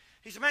youngest one.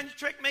 He said, man, you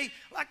tricked me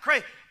like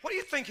crazy. What do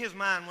you think his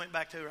mind went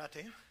back to right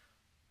then?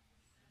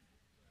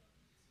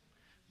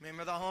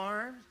 Remember the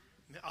horn?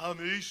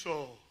 I'm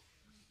Esau.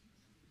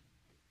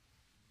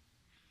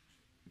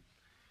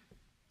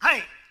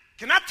 Hey,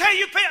 can I tell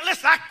you,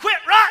 listen, I quit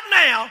right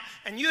now,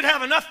 and you'd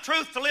have enough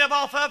truth to live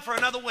off of for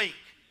another week.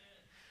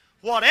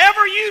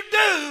 Whatever you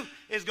do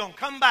is going to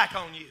come back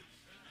on you.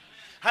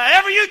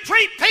 However you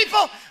treat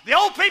people, the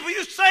old people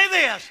used to say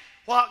this,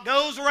 what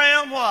goes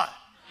around what?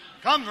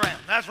 Comes around.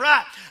 That's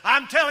right.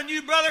 I'm telling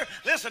you, brother,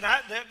 listen,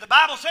 the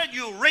Bible said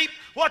you'll reap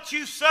what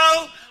you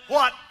sow.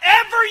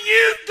 Whatever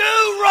you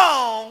do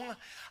wrong,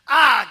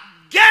 I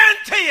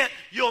guarantee it,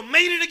 you'll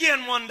meet it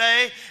again one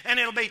day, and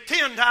it'll be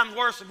 10 times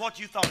worse than what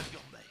you thought it was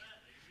going to be.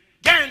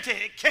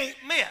 Guarantee it can't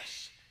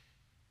miss.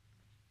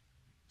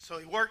 So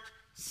he worked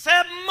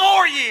 7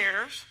 more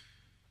years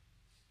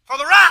for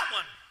the right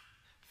one.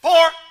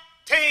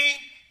 14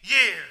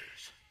 years.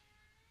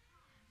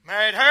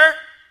 Married her,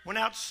 went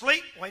out to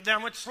sleep, went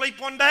down, went to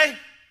sleep one day,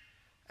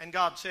 and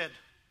God said,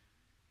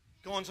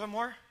 going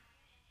somewhere?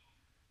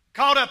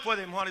 Caught up with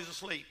him while he's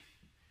asleep.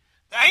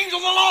 The angel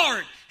of the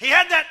Lord, he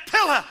had that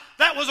pillar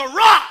that was a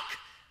rock,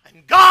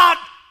 and God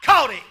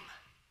caught him.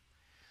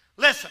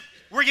 Listen,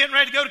 we're getting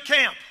ready to go to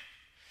camp.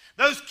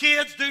 Those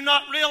kids do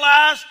not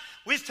realize,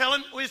 we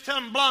was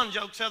telling blonde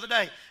jokes the other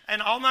day,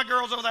 and all my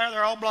girls over there,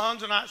 they're all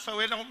blondes, and so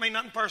it don't mean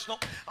nothing personal.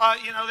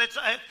 That's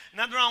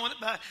nothing wrong with it,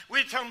 but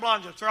we was telling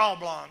blonde jokes. They're all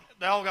blonde.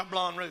 They all got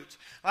blonde roots.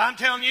 I'm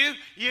telling you,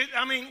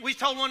 we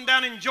told one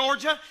down in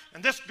Georgia,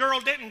 and this girl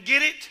didn't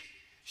get it.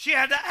 She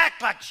had to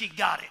act like she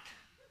got it.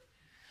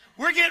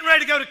 We're getting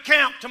ready to go to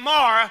camp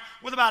tomorrow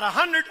with about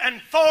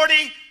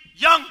 140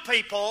 young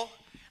people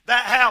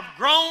that have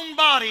grown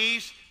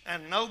bodies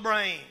and no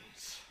brains.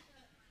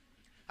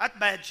 That's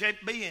bad shape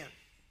to be in.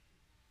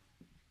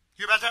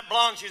 You hear about that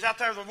blonde? She was out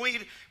there with a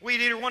weed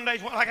eater one day,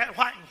 like that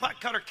white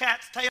cut her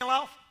cat's tail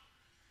off.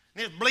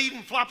 And it was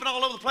bleeding, flopping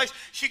all over the place.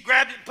 She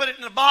grabbed it and put it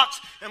in a box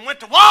and went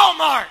to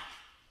Walmart.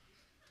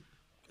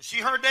 She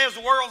heard they was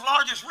the world's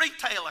largest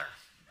retailer.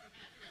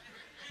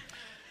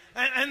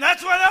 And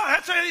that's what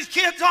these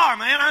kids are,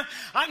 man.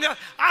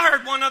 I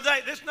heard one the other day.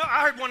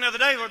 I heard one the other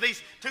day where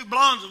these two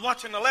blondes was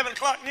watching the 11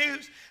 o'clock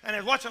news, and they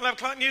was watching 11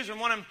 o'clock news, and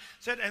one of them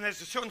said, and they was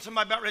showing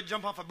somebody about ready to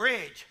jump off a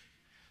bridge.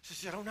 She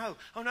said, oh no,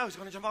 he's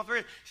going to jump off the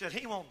bridge. She said,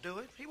 he won't do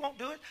it. He won't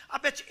do it. I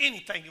bet you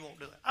anything he won't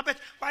do it. I bet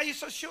you, why are you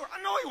so sure? I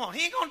know he won't.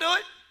 He ain't going to do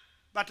it.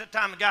 About that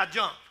time the guy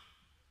jumped.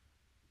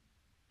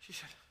 She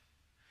said,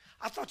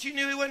 I thought you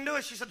knew he wouldn't do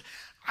it. She said,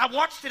 I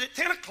watched it at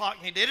 10 o'clock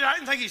and he did it. I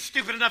didn't think he's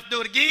stupid enough to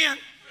do it again.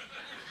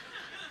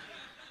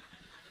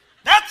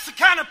 That's the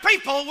kind of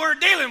people we're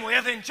dealing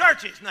with in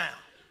churches now.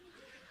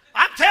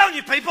 I'm telling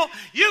you, people,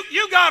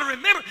 you got to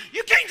remember,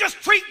 you can't just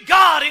treat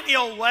God any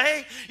old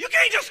way. You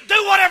can't just do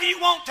whatever you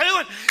want to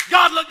and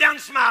God look down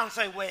and smile and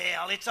say,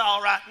 well, it's all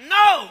right.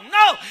 No,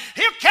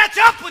 he'll catch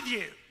up with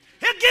you.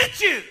 He'll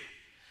get you.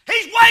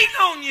 He's waiting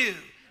on you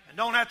and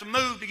don't have to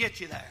move to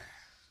get you there.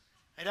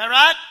 Ain't that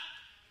right?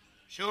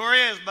 Sure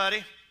is,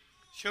 buddy.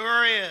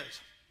 Sure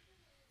is.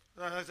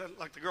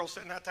 Like the girl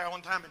sitting out there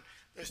one time, and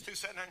there's two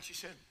sitting there, and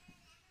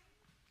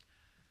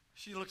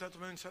she looked at the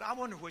moon and said, I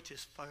wonder which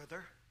is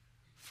further,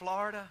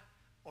 Florida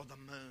or the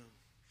moon?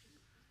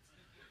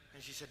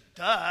 And she said,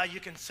 duh, you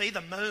can see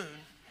the moon.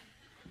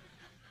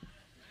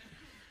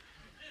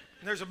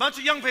 And there's a bunch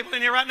of young people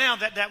in here right now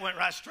that went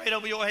right straight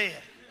over your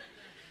head.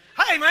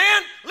 Hey,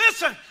 man,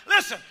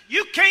 listen.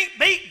 You can't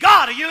beat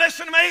God. Are you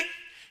listening to me?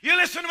 You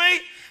listen to me?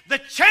 The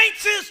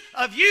chances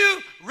of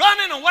you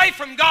running away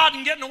from God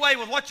and getting away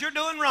with what you're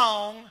doing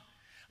wrong,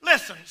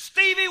 listen,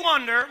 Stevie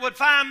Wonder would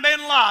find Bin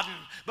Laden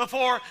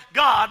before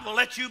God will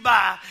let you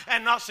by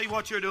and not see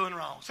what you're doing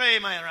wrong. Say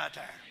amen right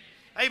there.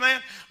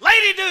 Amen.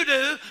 Lady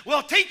Doo-Doo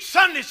will teach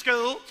Sunday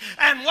school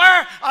and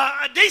wear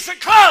decent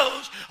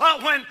clothes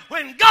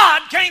when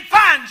God can't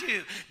find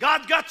you.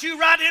 God's got you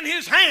right in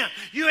his hand.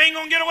 You ain't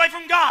going to get away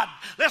from God.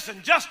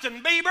 Listen,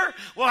 Justin Bieber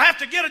will have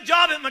to get a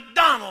job at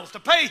McDonald's to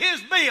pay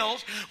his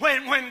bills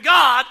when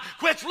God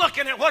quits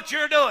looking at what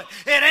you're doing.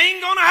 It ain't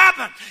going to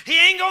happen. He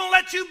ain't going to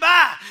let you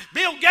by.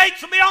 Bill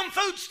Gates will be on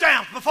food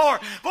stamps before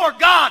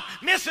God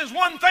misses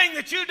one thing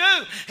that you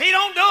do. He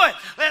don't do it.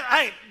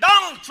 Hey,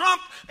 Donald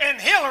Trump and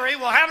Hillary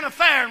will have an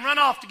affair and run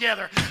off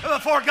together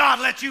before God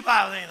lets you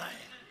by with anything.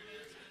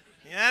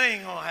 Yeah, that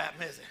ain't going to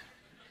happen, is it?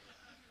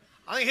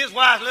 I think his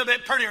wife's a little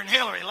bit prettier than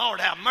Hillary. Lord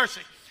have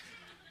mercy.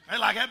 They're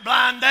like that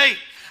blind date.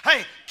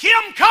 Hey,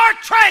 Kim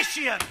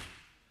Kardashian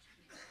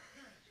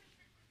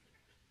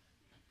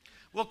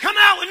will come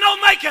out with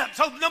no makeup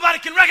so nobody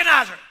can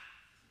recognize her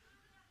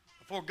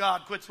before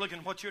God quits looking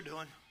at what you're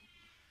doing.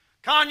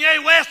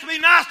 Kanye West will be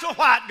nice to a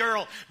white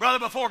girl, brother,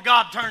 before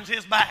God turns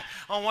his back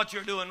on what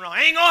you're doing wrong.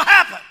 Ain't going to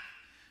happen.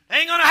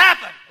 Ain't going to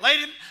happen.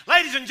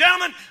 Ladies and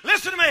gentlemen,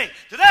 listen to me.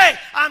 Today,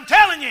 I'm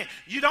telling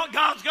you,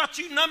 God's got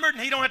you numbered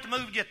and he don't have to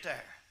move to get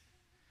there.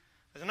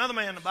 There's another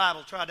man in the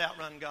Bible tried to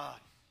outrun God.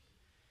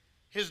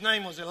 His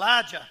name was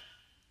Elijah.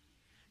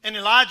 And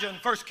Elijah in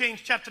 1 Kings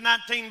chapter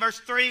 19, verse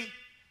 3,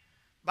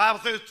 Bible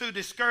through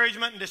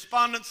discouragement and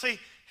despondency,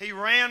 he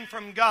ran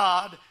from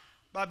God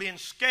by being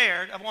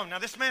scared of one. Now,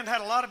 this man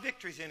had a lot of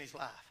victories in his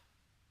life.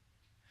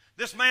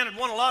 This man had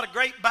won a lot of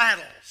great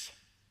battles.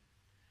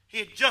 He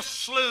had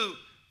just slew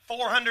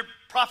 400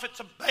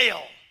 prophets of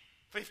Baal,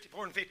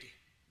 450.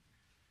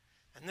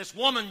 And this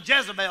woman,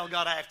 Jezebel,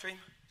 got after him.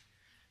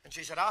 And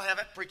she said, I'll have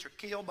that preacher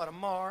killed by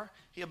tomorrow.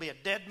 He'll be a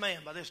dead man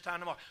by this time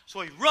tomorrow.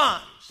 So he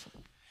runs.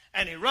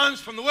 And he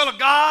runs from the will of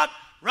God,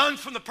 runs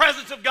from the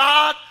presence of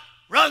God,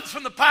 runs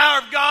from the power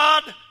of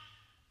God.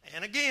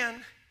 And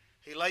again,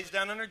 he lays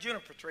down under a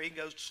juniper tree and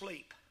goes to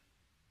sleep.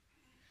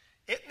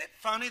 Isn't it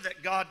funny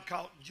that God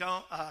caught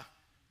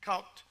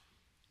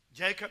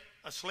Jacob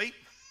asleep?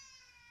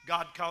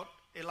 God caught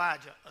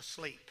Elijah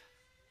asleep.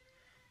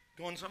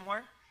 Going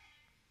somewhere?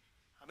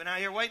 I've been out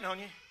here waiting on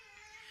you.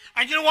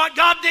 And you know what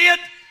God did?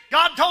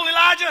 God told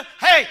Elijah,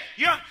 hey,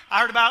 I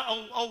heard about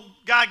old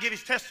guy give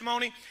his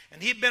testimony,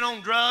 and he'd been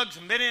on drugs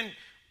and been in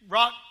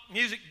rock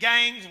music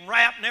gangs and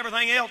rap and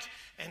everything else.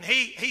 And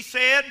he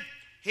said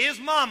his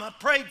mama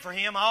prayed for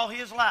him all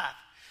his life.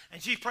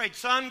 And she prayed,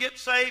 son, get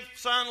saved,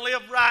 son,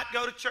 live right,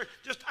 go to church.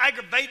 Just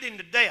aggravate him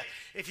to death.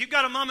 If you've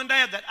got a mom and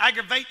dad that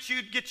aggravates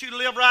you, get you to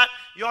live right,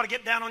 you ought to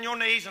get down on your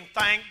knees and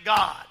thank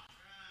God.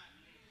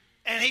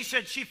 And he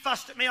said, she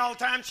fussed at me all the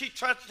time. She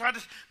tried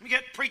to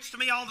get preached to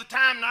me all the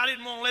time, and I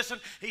didn't want to listen.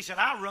 He said,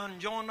 I run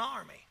and join the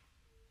army.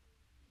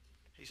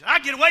 He said, I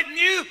get away from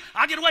you.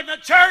 I get away from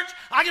the church.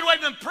 I get away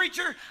from the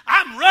preacher.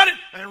 I'm running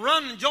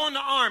and join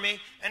the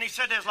army. And he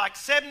said there's like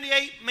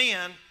 78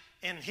 men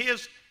in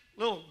his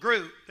little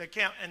group that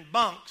count in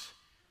bunks,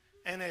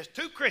 and there's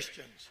 2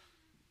 Christians,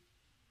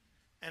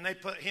 and they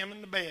put him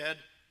in the bed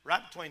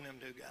right between them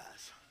 2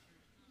 guys.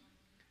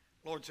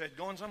 Lord said,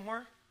 going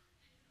somewhere?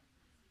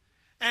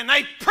 And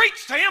they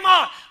preached to him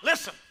all.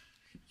 Listen,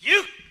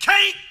 you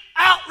can't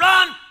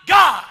outrun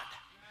God.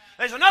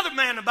 There's another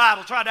man in the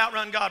Bible tried to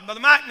outrun God. Brother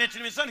Mike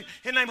mentioned him on Sunday.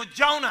 His name was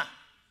Jonah.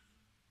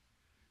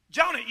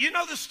 Jonah, you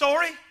know the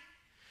story?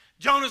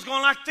 Jonah's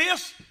going like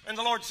this, and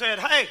the Lord said,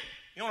 hey,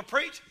 you want to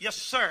preach? Yes,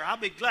 sir. I'll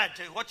be glad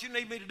to. What you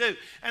need me to do?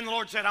 And the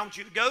Lord said, I want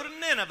you to go to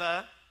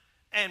Nineveh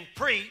and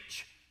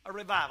preach a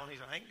revival. And he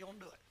said, I ain't going to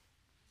do it.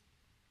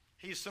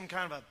 He's some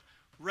kind of a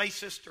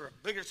racist or a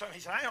bigger something.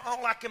 He said, I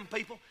don't like them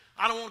people.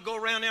 I don't want to go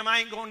around them. I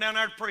ain't going down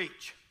there to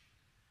preach.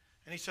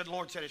 And he said, the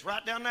Lord said, it's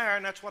right down there,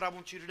 and that's what I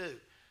want you to do.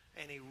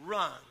 And he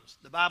runs.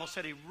 The Bible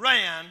said he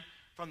ran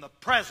from the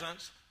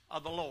presence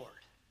of the Lord.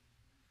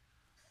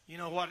 You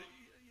know what?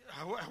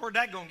 Where'd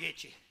that going to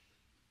get you?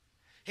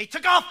 He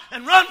took off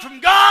and run from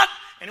God,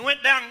 and he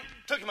went down,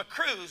 took him a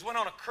cruise, went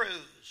on a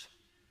cruise.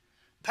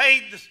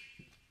 Paid the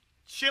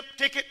ship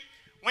ticket,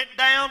 went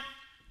down,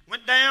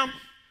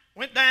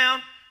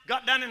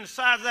 got down in the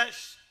side of that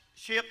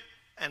ship,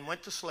 and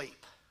went to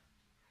sleep.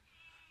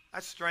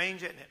 That's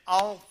strange, isn't it?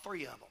 All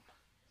 3 of them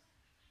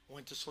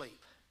went to sleep.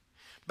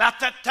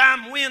 About that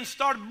time, wind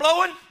started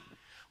blowing.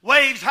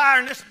 waves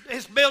higher than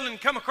this building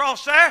come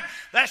across there.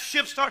 That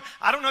ship started.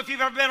 I don't know if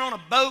you've ever been on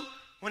a boat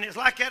when it's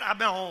like that. I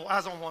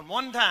was on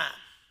one time.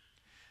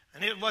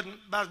 And it wasn't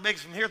about as big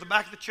as from here to the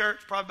back of the church,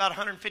 probably about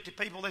 150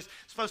 people. They're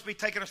supposed to be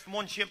taking us from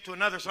one ship to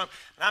another. And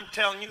I'm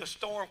telling you, a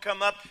storm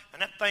come up,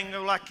 and that thing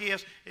go like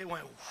this. It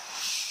went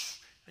whoosh,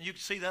 and you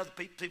could see the other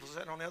people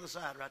sitting on the other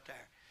side right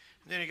there.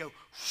 And then it go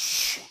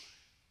whoosh,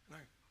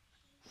 and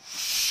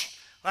whoosh,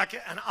 like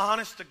it. And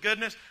honest to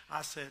goodness,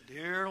 I said,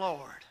 dear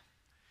Lord,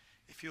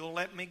 if you'll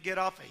let me get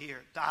off of here,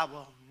 I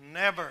will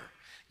never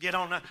get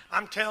on that.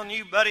 I'm telling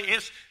you, buddy,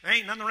 there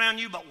ain't nothing around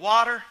you but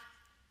water.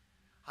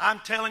 I'm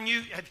telling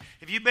you,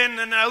 have you been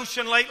in the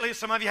ocean lately?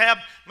 Some of you have.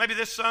 Maybe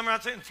this summer. I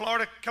was in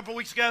Florida a couple of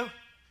weeks ago.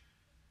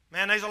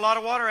 Man, there's a lot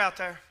of water out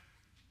there.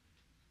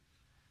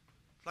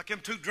 Like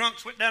them two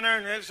drunks went down there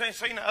and they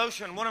seen the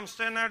ocean. One of them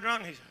standing there drunk.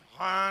 And he said,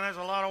 "Why, there's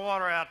a lot of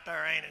water out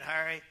there, ain't it,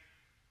 Harry?"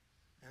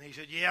 And he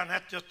said, "Yeah, and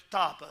that's just the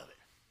top of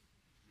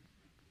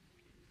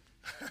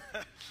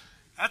it."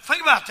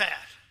 Think about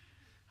that.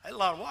 There's a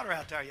lot of water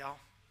out there, y'all.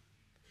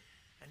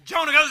 And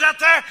Jonah goes out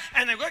there,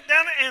 and they look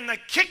down and they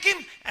kick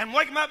him and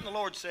wake him up, and the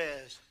Lord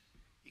says,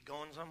 "You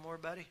going somewhere,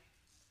 buddy?"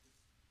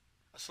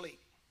 Asleep.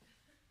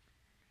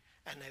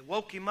 And they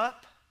woke him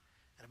up,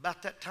 and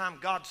about that time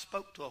God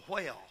spoke to a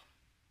whale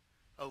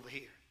over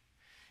here.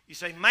 You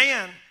say,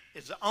 man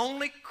is the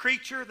only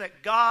creature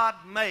that God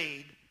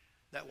made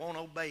that won't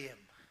obey him.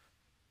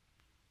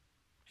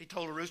 He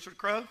told a rooster to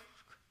crow.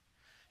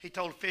 He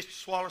told a fish to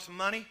swallow some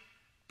money,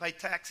 pay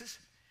taxes.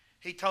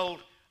 He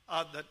told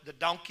the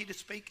donkey to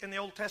speak in the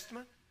Old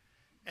Testament.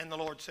 And the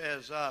Lord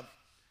says,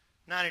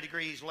 90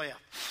 degrees left.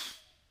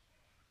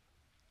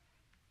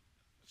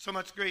 So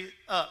much degrees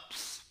up.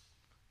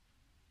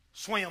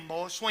 Swim,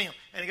 boy, swim.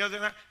 And he goes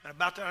in there, and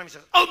about that time he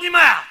says, "Open your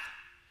mouth."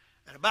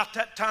 And about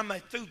that time they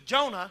threw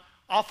Jonah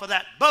off of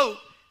that boat,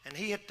 and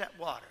he hit that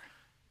water.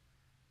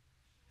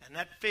 And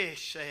that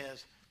fish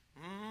says,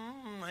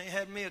 "They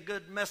had me a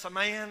good mess of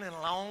man in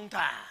a long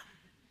time.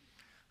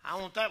 I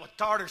want that with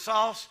tartar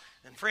sauce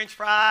and French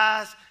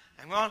fries."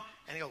 And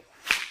he goes,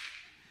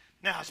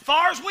 now, as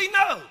far as we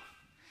know,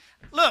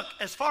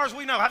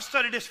 I've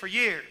studied this for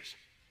years.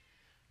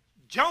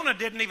 Jonah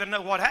didn't even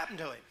know what happened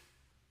to him.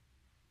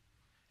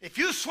 If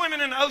you were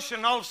swimming in the ocean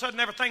and all of a sudden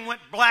everything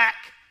went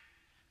black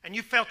and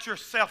you felt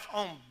yourself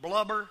on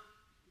blubber,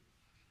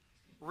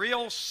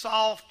 real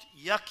soft,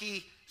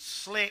 yucky,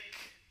 slick,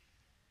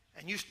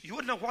 and you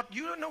wouldn't know where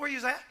you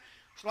was at.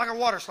 It's like a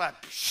water slide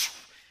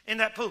in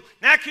that pool.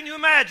 Now, can you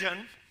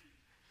imagine?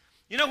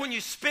 You know when you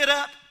spit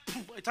up,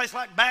 it tastes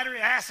like battery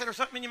acid or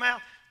something in your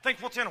mouth? Think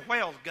what's in a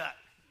whale's gut.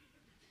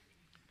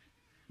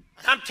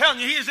 And I'm telling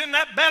you, he is in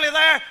that belly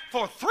there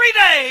for 3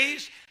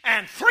 days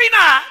and 3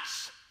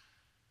 nights.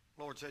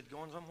 The Lord said,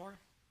 "Going somewhere?"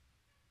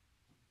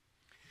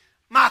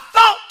 My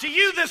thought to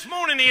you this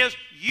morning is,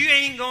 you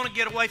ain't going to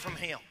get away from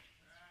him.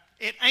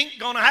 It ain't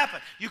going to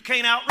happen. You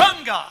can't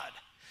outrun God.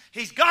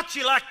 He's got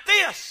you like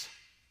this.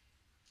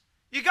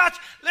 You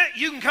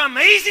can come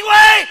the easy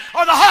way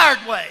or the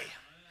hard way.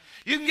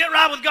 You can get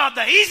right with God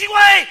the easy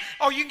way,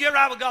 or you can get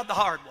right with God the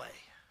hard way.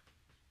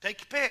 Take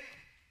your pick.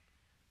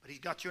 But he's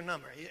got your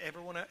number.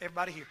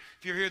 Everybody here.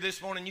 If you're here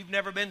this morning and you've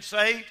never been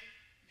saved,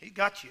 he's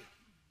got you.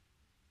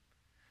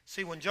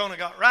 See, when Jonah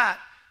got right,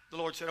 the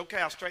Lord said, "Okay,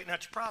 I'll straighten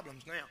out your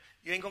problems now.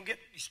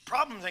 These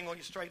problems ain't going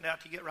to get straightened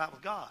out till you get right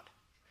with God."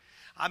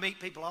 I meet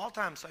people all the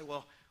time say,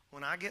 "Well,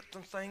 when I get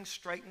some things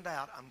straightened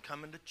out, I'm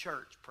coming to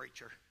church,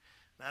 preacher."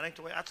 That ain't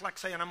the way. That's like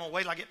saying I'm going to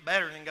wait till I get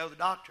better and then go to the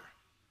doctor.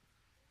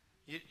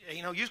 You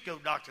just go to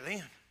the doctor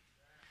then.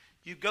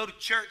 You go to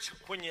church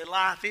when your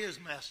life is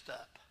messed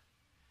up,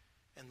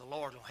 and the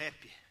Lord will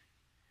help you.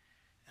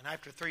 And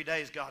after 3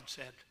 days, God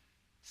said,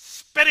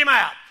 "Spit him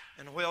out."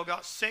 And the whale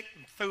got sick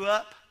and threw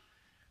up.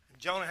 And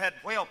Jonah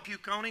had whale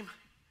puke on him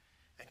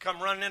and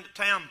come running into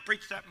town and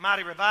preached that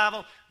mighty revival.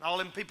 And all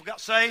them people got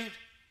saved.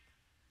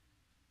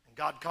 And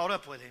God caught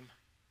up with him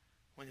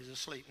when he was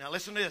asleep. Now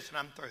listen to this, and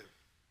I'm through.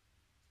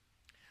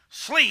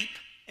 Sleep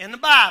in the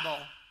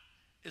Bible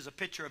is a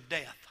picture of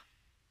death.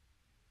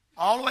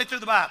 All the way through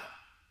the Bible.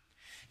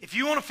 If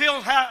you want to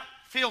feel how it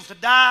feels to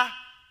die,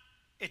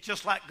 it's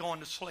just like going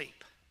to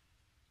sleep.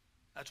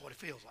 That's what it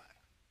feels like.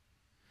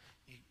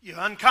 You're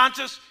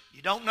unconscious,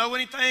 you don't know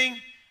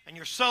anything, and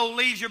your soul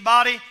leaves your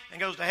body and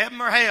goes to heaven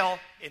or hell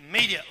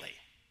immediately.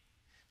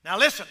 Now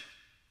listen,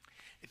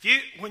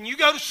 when you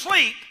go to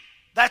sleep,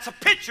 that's a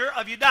picture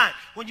of you dying.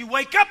 When you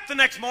wake up the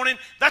next morning,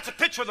 that's a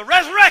picture of the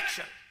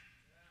resurrection.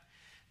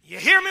 You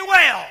hear me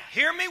well,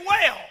 hear me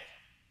well.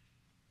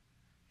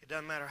 It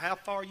doesn't matter how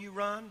far you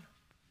run,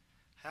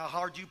 how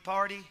hard you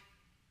party,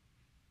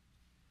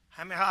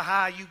 how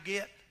high you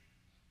get.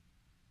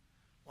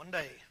 One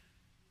day,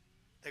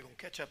 they're going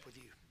to catch up with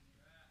you.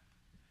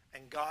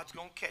 And God's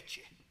going to catch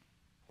you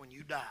when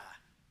you die.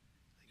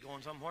 You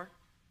going somewhere?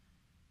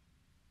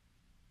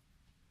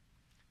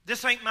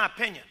 This ain't my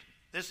opinion.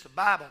 This is the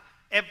Bible.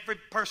 Every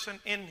person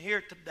in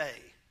here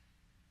today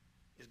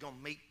is going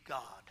to meet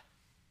God.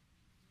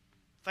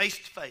 Face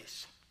to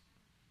face.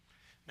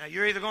 Now,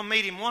 you're either going to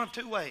meet him one of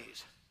two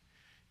ways.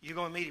 You're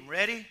going to meet him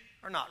ready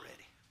or not ready?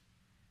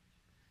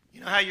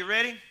 You know how you're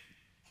ready?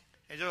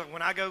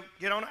 When I go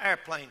get on an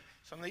airplane,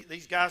 some of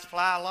these guys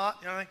fly a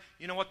lot.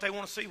 You know what they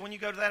want to see when you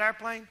go to that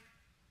airplane?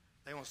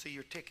 They want to see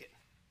your ticket.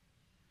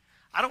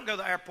 I don't go to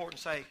the airport and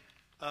say,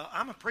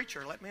 I'm a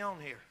preacher, let me on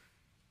here.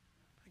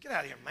 Get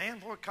out of here, man.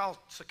 Boy, call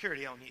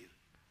security on you.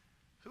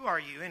 Who are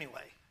you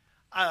anyway?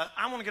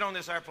 I want to get on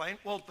this airplane.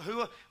 Well,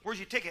 where's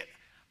your ticket?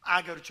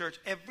 I go to church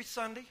every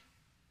Sunday.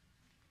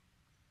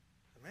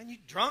 Man, you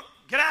drunk?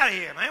 Get out of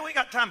here, man. We ain't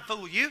got time to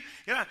fool you.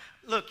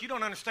 Look, you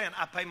don't understand.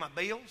 I pay my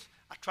bills.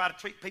 I try to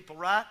treat people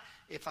right.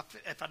 If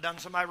I done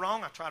somebody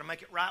wrong, I try to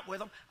make it right with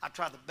them. I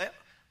try the best.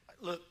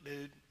 Look,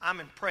 dude, I'm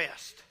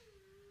impressed.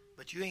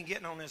 But you ain't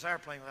getting on this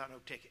airplane without no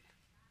ticket.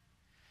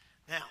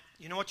 Now,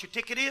 you know what your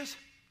ticket is?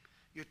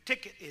 Your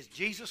ticket is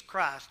Jesus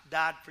Christ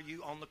died for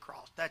you on the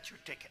cross. That's your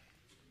ticket.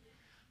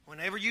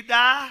 Whenever you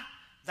die,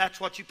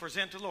 that's what you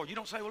present to the Lord. You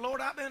don't say, well,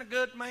 Lord, I've been a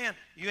good man.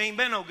 You ain't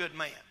been no good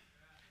man.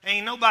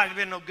 Ain't nobody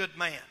been no good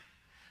man.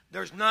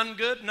 There's none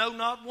good, no,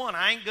 not one.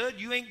 I ain't good,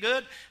 you ain't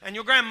good, and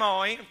your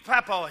grandma ain't, and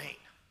papa ain't.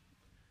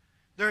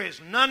 There is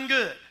none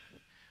good.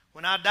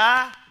 When I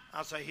die,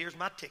 I'll say, here's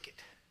my ticket.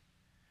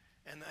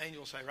 And the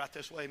angel will say, right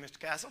this way, Mr.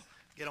 Castle,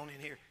 get on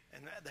in here,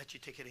 and that's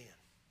your ticket in.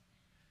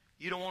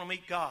 You don't want to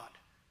meet God.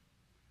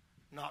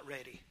 Not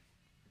ready.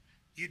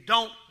 You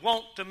don't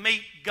want to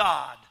meet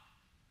God.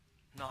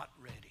 Not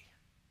ready.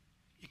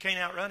 You can't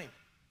outrun him.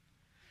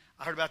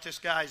 I heard about this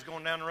guy. He's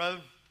going down the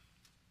road.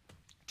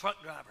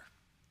 Truck driver.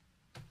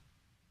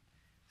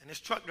 And this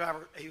truck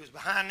driver, he was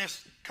behind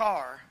this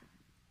car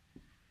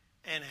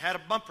and had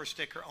a bumper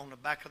sticker on the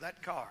back of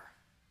that car.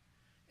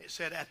 It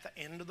said, at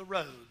the end of the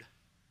road,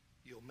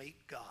 you'll meet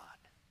God.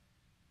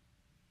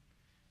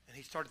 And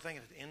he started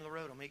thinking, at the end of the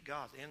road, I'll meet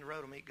God. At the end of the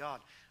road, I'll meet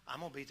God. I'm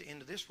going to be at the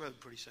end of this road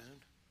pretty soon.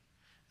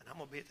 And I'm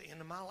going to be at the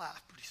end of my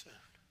life pretty soon.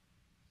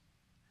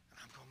 And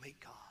I'm going to meet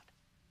God.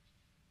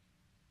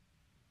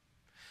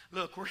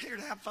 Look, we're here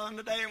to have fun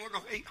today, and we're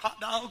going to eat hot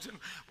dogs, and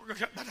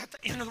but at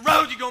the end of the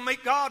road, you're going to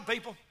meet God,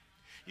 people.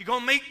 You're going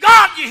to meet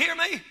God, you hear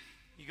me?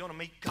 You're going to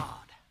meet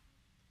God.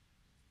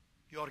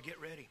 You ought to get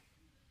ready.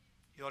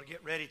 You ought to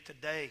get ready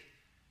today.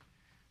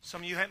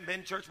 Some of you haven't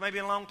been to church maybe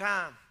in a long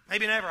time.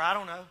 Maybe never, I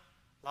don't know.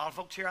 A lot of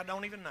folks here I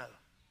don't even know.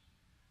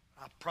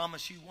 I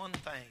promise you one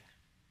thing.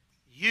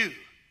 You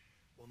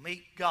will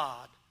meet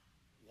God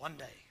one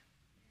day.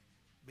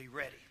 Be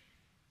ready.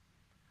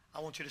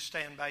 I want you to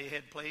stand by your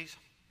head, please.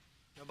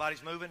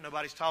 Nobody's moving.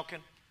 Nobody's talking.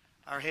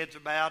 Our heads are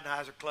bowed and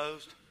eyes are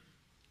closed.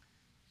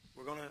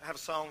 We're going to have a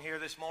song here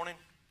this morning.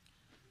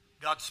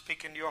 God's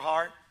speaking to your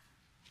heart.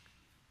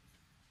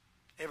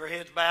 Every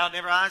head's bowed and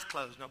every eye's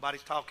closed.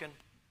 Nobody's talking.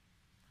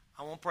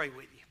 I want to pray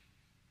with you.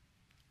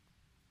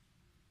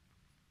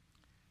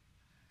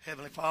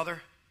 Heavenly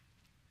Father,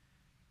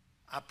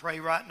 I pray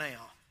right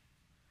now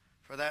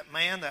for that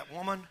man, that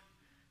woman,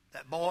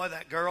 that boy,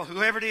 that girl,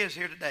 whoever it is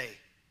here today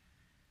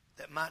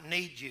that might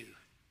need you,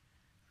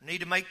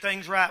 need to make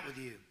things right with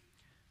you.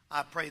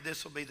 I pray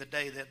this will be the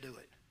day they'll do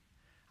it.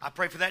 I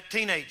pray for that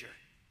teenager,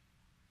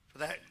 for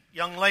that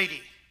young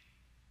lady,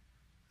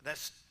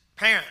 that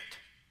parent,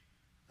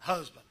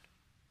 husband,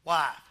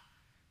 wife,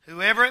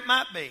 whoever it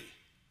might be,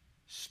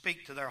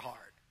 speak to their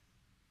heart.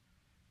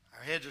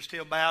 Our heads are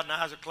still bowed and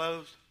eyes are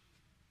closed.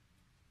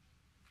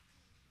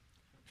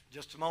 In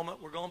just a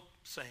moment, we're going to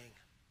sing.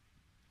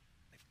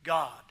 If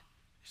God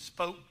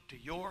spoke to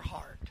your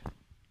heart,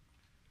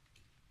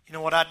 you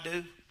know what I'd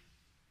do?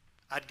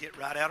 I'd get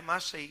right out of my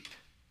seat.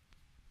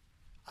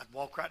 I'd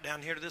walk right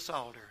down here to this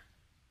altar.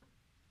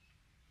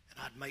 And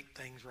I'd make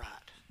things right.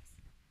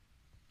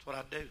 That's what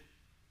I'd do.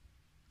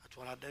 That's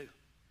what I'd do.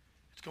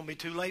 It's going to be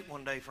too late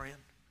one day, friend.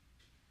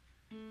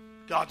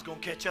 God's going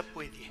to catch up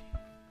with you.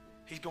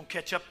 He's going to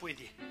catch up with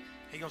you.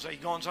 He's going to say, you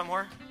going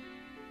somewhere?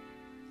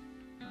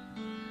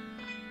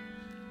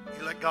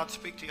 You let God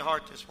speak to your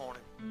heart this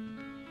morning.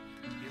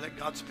 You let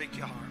God speak to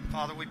your heart.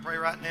 Father, we pray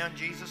right now in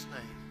Jesus'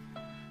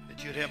 name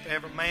that you'd help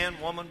every man,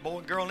 woman, boy,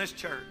 and girl in this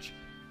church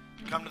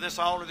to come to this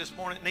altar this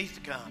morning that needs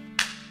to come.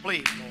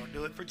 Please, Lord,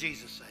 do it for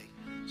Jesus' sake.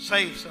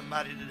 Save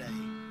somebody today.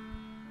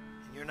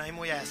 In your name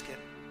we ask it.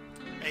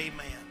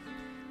 Amen.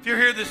 If you're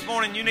here this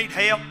morning, you need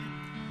help.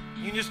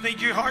 You just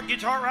need your heart,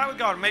 get your heart right with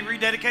God, or maybe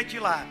rededicate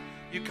your life.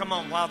 You come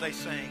on while they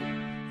sing.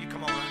 You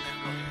come on right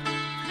now. Go ahead.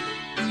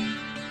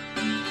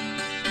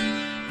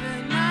 The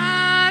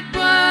night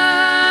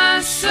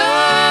was so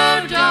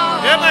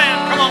dark. Yeah,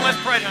 man. Come on,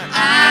 let's pray now. If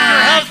you're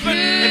a husband,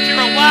 if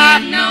you're a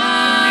wife,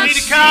 you need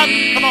to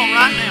come on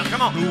right now.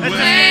 Come on. Let's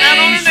just get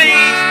down on your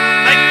knees.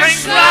 Make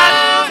things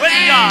right with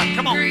God.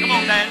 Come on,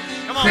 Daddy.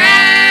 Come on.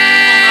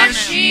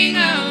 Crashing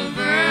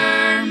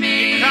over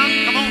me.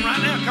 Come on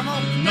right now. Come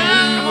on.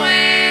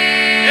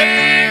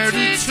 Nowhere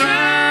to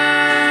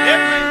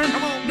turn.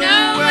 Come on.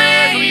 No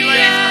way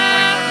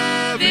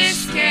of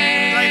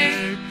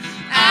escape.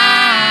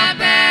 I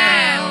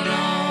bowed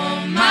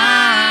on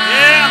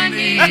my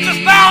knees. Let's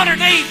just bow on our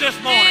knees this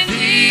morning.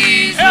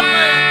 These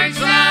words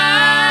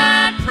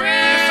I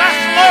pray. Just ask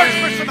the Lord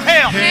for some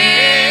help.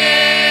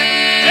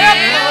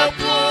 Help,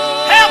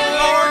 Lord. Help,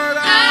 Lord.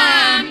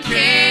 I'm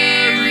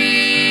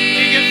carrying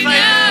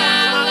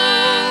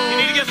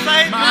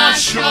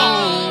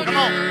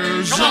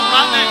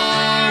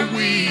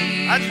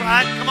That's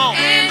right. Come on.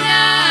 And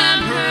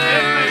I'm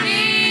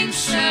hurting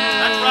so.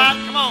 That's right.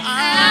 Come on.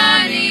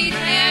 I need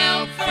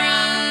help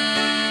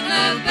from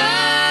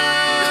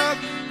above.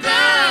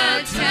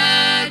 The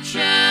touch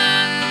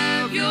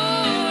of your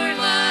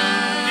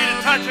love. Need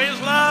a touch of His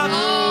love.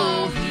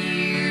 Oh,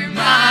 hear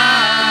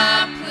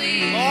my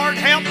plea. Lord,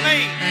 help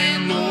me.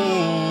 And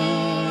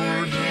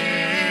Lord,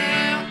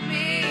 help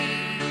me.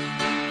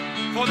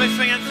 Before they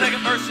sing that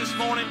second verse this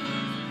morning,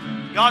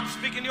 God's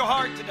speaking to your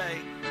heart today.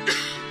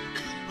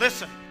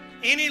 Listen,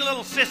 any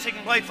little sissy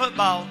can play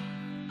football.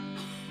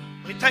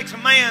 It takes a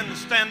man to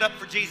stand up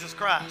for Jesus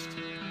Christ.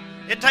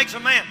 It takes a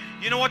man.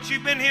 You know what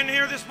you've been hearing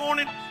here this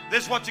morning?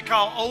 This is what you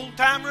call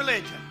old-time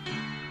religion.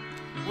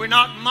 We're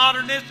not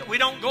modernist. We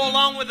don't go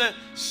along with the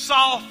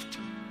soft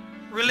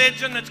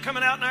religion that's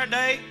coming out in our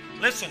day.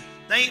 Listen,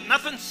 there ain't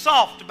nothing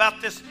soft about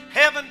this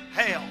heaven,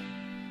 hell.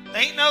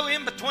 There ain't no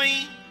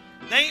in-between.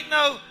 There ain't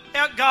no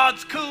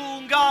God's cool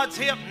and God's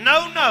hip.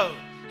 No, no.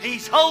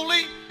 He's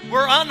holy.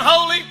 We're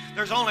unholy.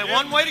 There's only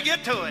one way to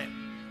get to Him.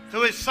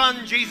 Through His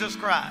Son, Jesus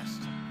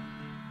Christ.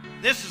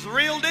 This is the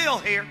real deal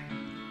here.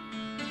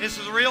 This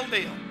is the real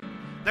deal.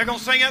 They're going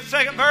to sing that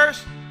second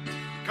verse.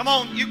 Come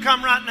on, you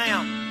come right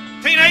now.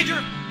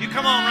 Teenager, you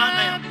come on right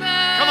now.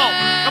 Come on,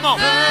 come on,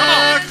 come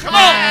on, come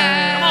on.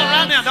 Come on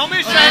right now. Don't be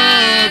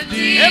ashamed.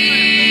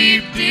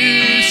 Deep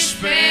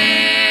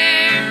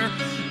despair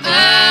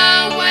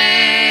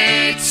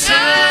awaits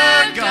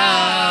a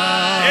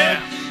God. Yeah.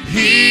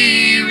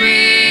 He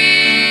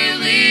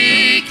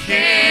really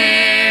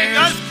cares. He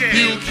does care.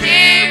 He'll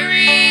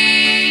carry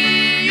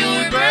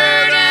your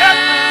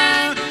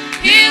burden.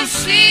 He'll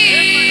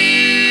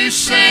see you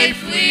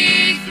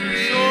safely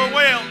through. Sure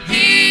will.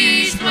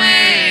 He's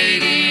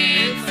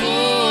waiting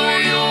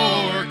for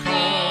your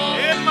call.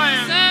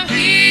 Amen. So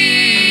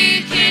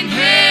He can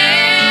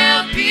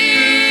help you.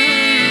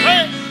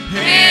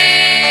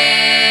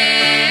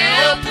 Hey.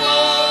 Help,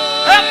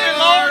 Lord. Help me,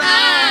 Lord.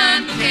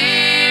 I'm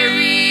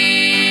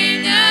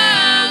carrying a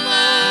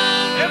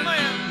load.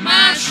 Amen.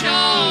 My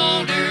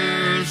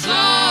shoulders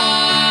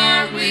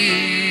are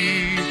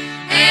weak,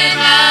 and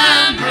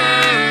I'm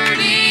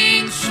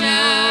hurting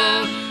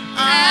so.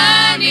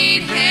 I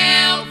need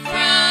help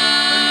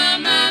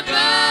from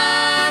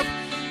above.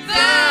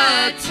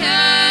 The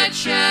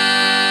touch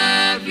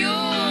of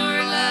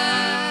your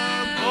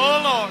love.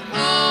 Oh, Lord.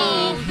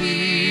 Oh,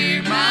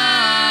 hear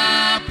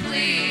my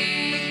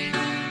plea,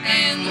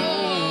 and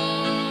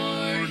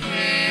Lord,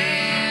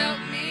 help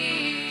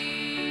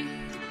me.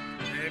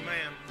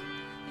 Amen.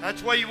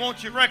 That's the way you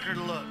want your record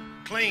to look.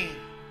 Clean.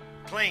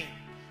 Clean.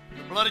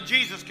 The blood of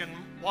Jesus can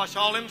wash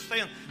all them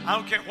sins. I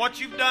don't care what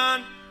you've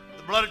done.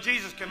 The blood of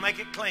Jesus can make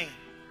it clean.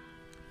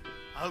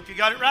 I hope you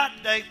got it right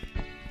today.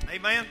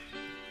 Amen.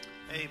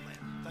 Amen.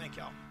 Thank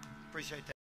y'all. Appreciate that.